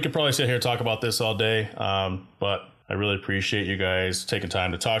 So we could probably sit here and talk about this all day, but I really appreciate you guys taking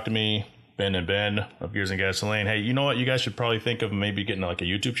time to talk to me. Ben and Ben of Gears and Gasoline. Hey, you know what? You guys should probably think of maybe getting like a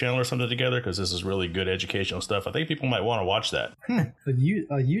YouTube channel or something together, because this is really good educational stuff. I think people might want to watch that. A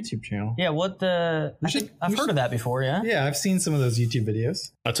YouTube channel? Yeah, I've heard of that before, yeah? Yeah, I've seen some of those YouTube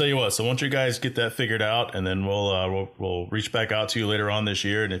videos. I'll tell you what, so once you guys get that figured out, and then we'll reach back out to you later on this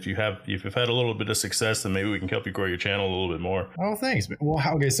year, and if you've had a little bit of success, then maybe we can help you grow your channel a little bit more. Oh, thanks. Well,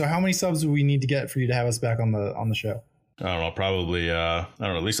 so how many subs do we need to get for you to have us back on the show? I don't know, probably, at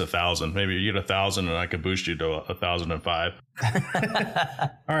least 1,000. Maybe you get 1,000 and I could boost you to 1,005.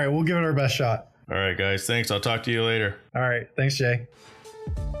 All right, we'll give it our best shot. All right, guys. Thanks. I'll talk to you later. All right. Thanks, Jay.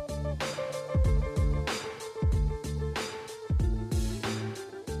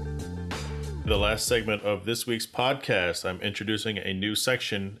 The last segment of this week's podcast, I'm introducing a new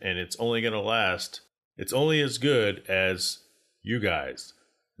section, and it's only going to last. It's only as good as you guys.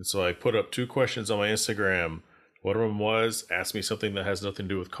 And so I put up 2 questions on my Instagram. One of them was, ask me something that has nothing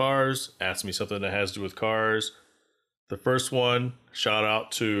to do with cars. Ask me something that has to do with cars. The first one, shout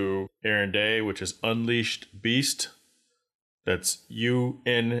out to Aaron Day, which is Unleashed Beast. That's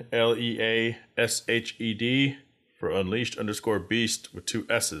UNLEASHED for Unleashed_Beast with 2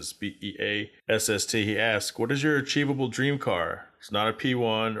 S's, BEASST. He asked, what is your achievable dream car? It's not a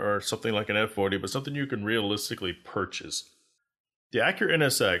P1 or something like an F40, but something you can realistically purchase. The Acura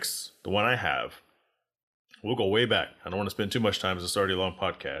NSX, the one I have, we'll go way back. I don't want to spend too much time as it's already a long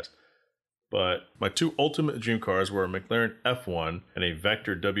podcast. But my 2 ultimate dream cars were a McLaren F1 and a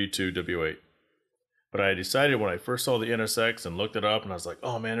Vector W2 W8. But I decided when I first saw the NSX and looked it up, and I was like,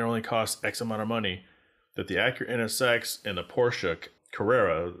 oh man, it only costs X amount of money, that the Acura NSX and the Porsche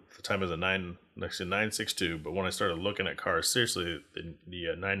Carrera, at the time it was a 962, but when I started looking at cars seriously, the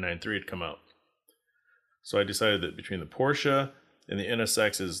 993 had come out. So I decided that between the Porsche and the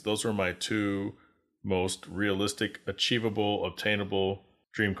NSXs, those were my 2 most realistic, achievable, obtainable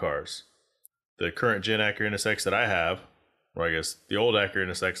dream cars. The current gen Acura NSX that I have, or I guess the old Acura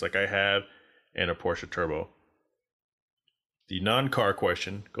NSX like I have, and a Porsche Turbo. The non-car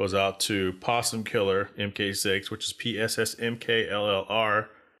question goes out to Possum Killer MK6, which is PSSMKLLR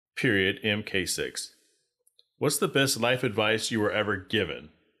period MK6. What's the best life advice you were ever given?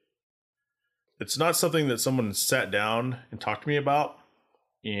 It's not something that someone sat down and talked to me about.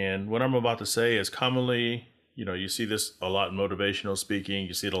 And what I'm about to say is commonly, you see this a lot in motivational speaking.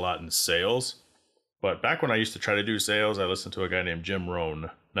 You see it a lot in sales. But back when I used to try to do sales, I listened to a guy named Jim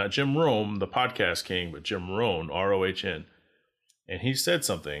Rohn. Not Jim Rome, the podcast king, but Jim Rohn, Rohn. And he said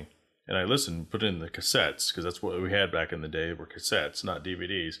something, and I listened, put it in the cassettes, because that's what we had back in the day, were cassettes, not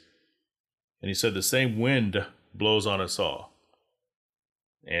DVDs. And he said, the same wind blows on us all.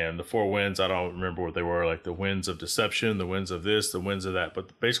 And the 4 winds, I don't remember what they were, like the winds of deception, the winds of this, the winds of that.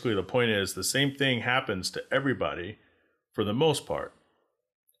 But basically the point is the same thing happens to everybody for the most part.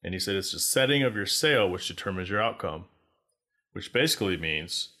 And he said it's the setting of your sail which determines your outcome, which basically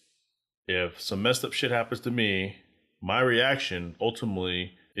means if some messed up shit happens to me, my reaction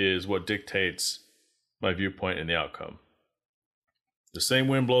ultimately is what dictates my viewpoint and the outcome. The same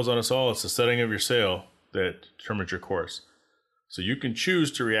wind blows on us all. It's the setting of your sail that determines your course. So you can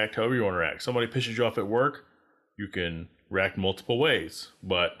choose to react however you want to react. Somebody pisses you off at work, you can react multiple ways.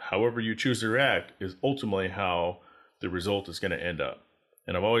 But however you choose to react is ultimately how the result is going to end up.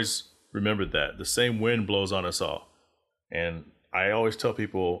 And I've always remembered that. The same wind blows on us all. And I always tell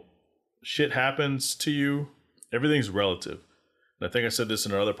people, shit happens to you. Everything's relative. And I think I said this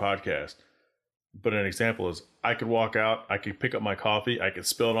in another podcast. But an example is I could walk out, I could pick up my coffee, I could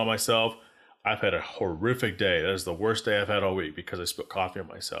spill it on myself. I've had a horrific day. That is the worst day I've had all week because I spilled coffee on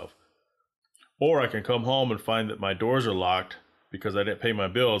myself. Or I can come home and find that my doors are locked because I didn't pay my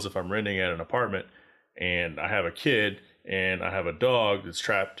bills if I'm renting at an apartment. And I have a kid and I have a dog that's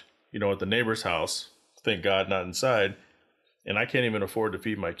trapped, at the neighbor's house. Thank God not inside. And I can't even afford to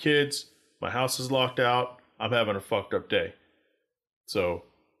feed my kids. My house is locked out. I'm having a fucked up day. So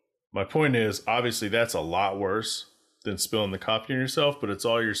my point is, obviously that's a lot worse than spilling the coffee on yourself, but it's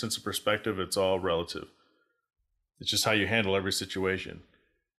all your sense of perspective. It's all relative. It's just how you handle every situation.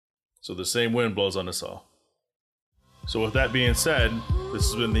 So the same wind blows on us all. So with that being said, this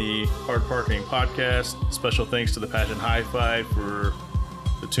has been the Hard Parking Podcast. Special thanks to the Passion Hi-Fi for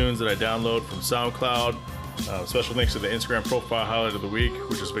the tunes that I download from SoundCloud. Special thanks to the Instagram profile highlight of the week,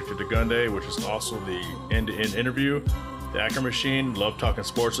 which is Victor DeGunde, which is also the end-to-end interview. The Acromachine, love talking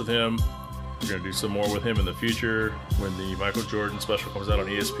sports with him. We're going to do some more with him in the future when the Michael Jordan special comes out on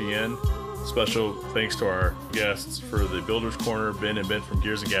ESPN. Special thanks to our guests for the Builder's Corner, Ben and Ben from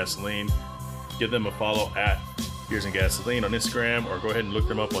Gears and Gasoline. Give them a follow at Gears and Gasoline on Instagram, or go ahead and look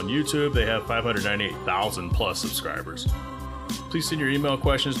them up on YouTube. They have 598,000 plus subscribers. Please send your email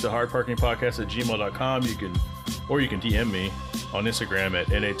questions to hardparkingpodcast@gmail.com. You can DM me on Instagram at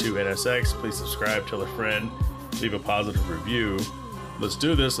NA2NSX. Please subscribe, tell a friend, leave a positive review. Let's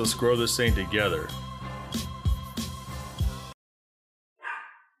do this. Let's grow this thing together.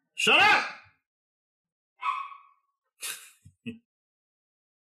 Shut up!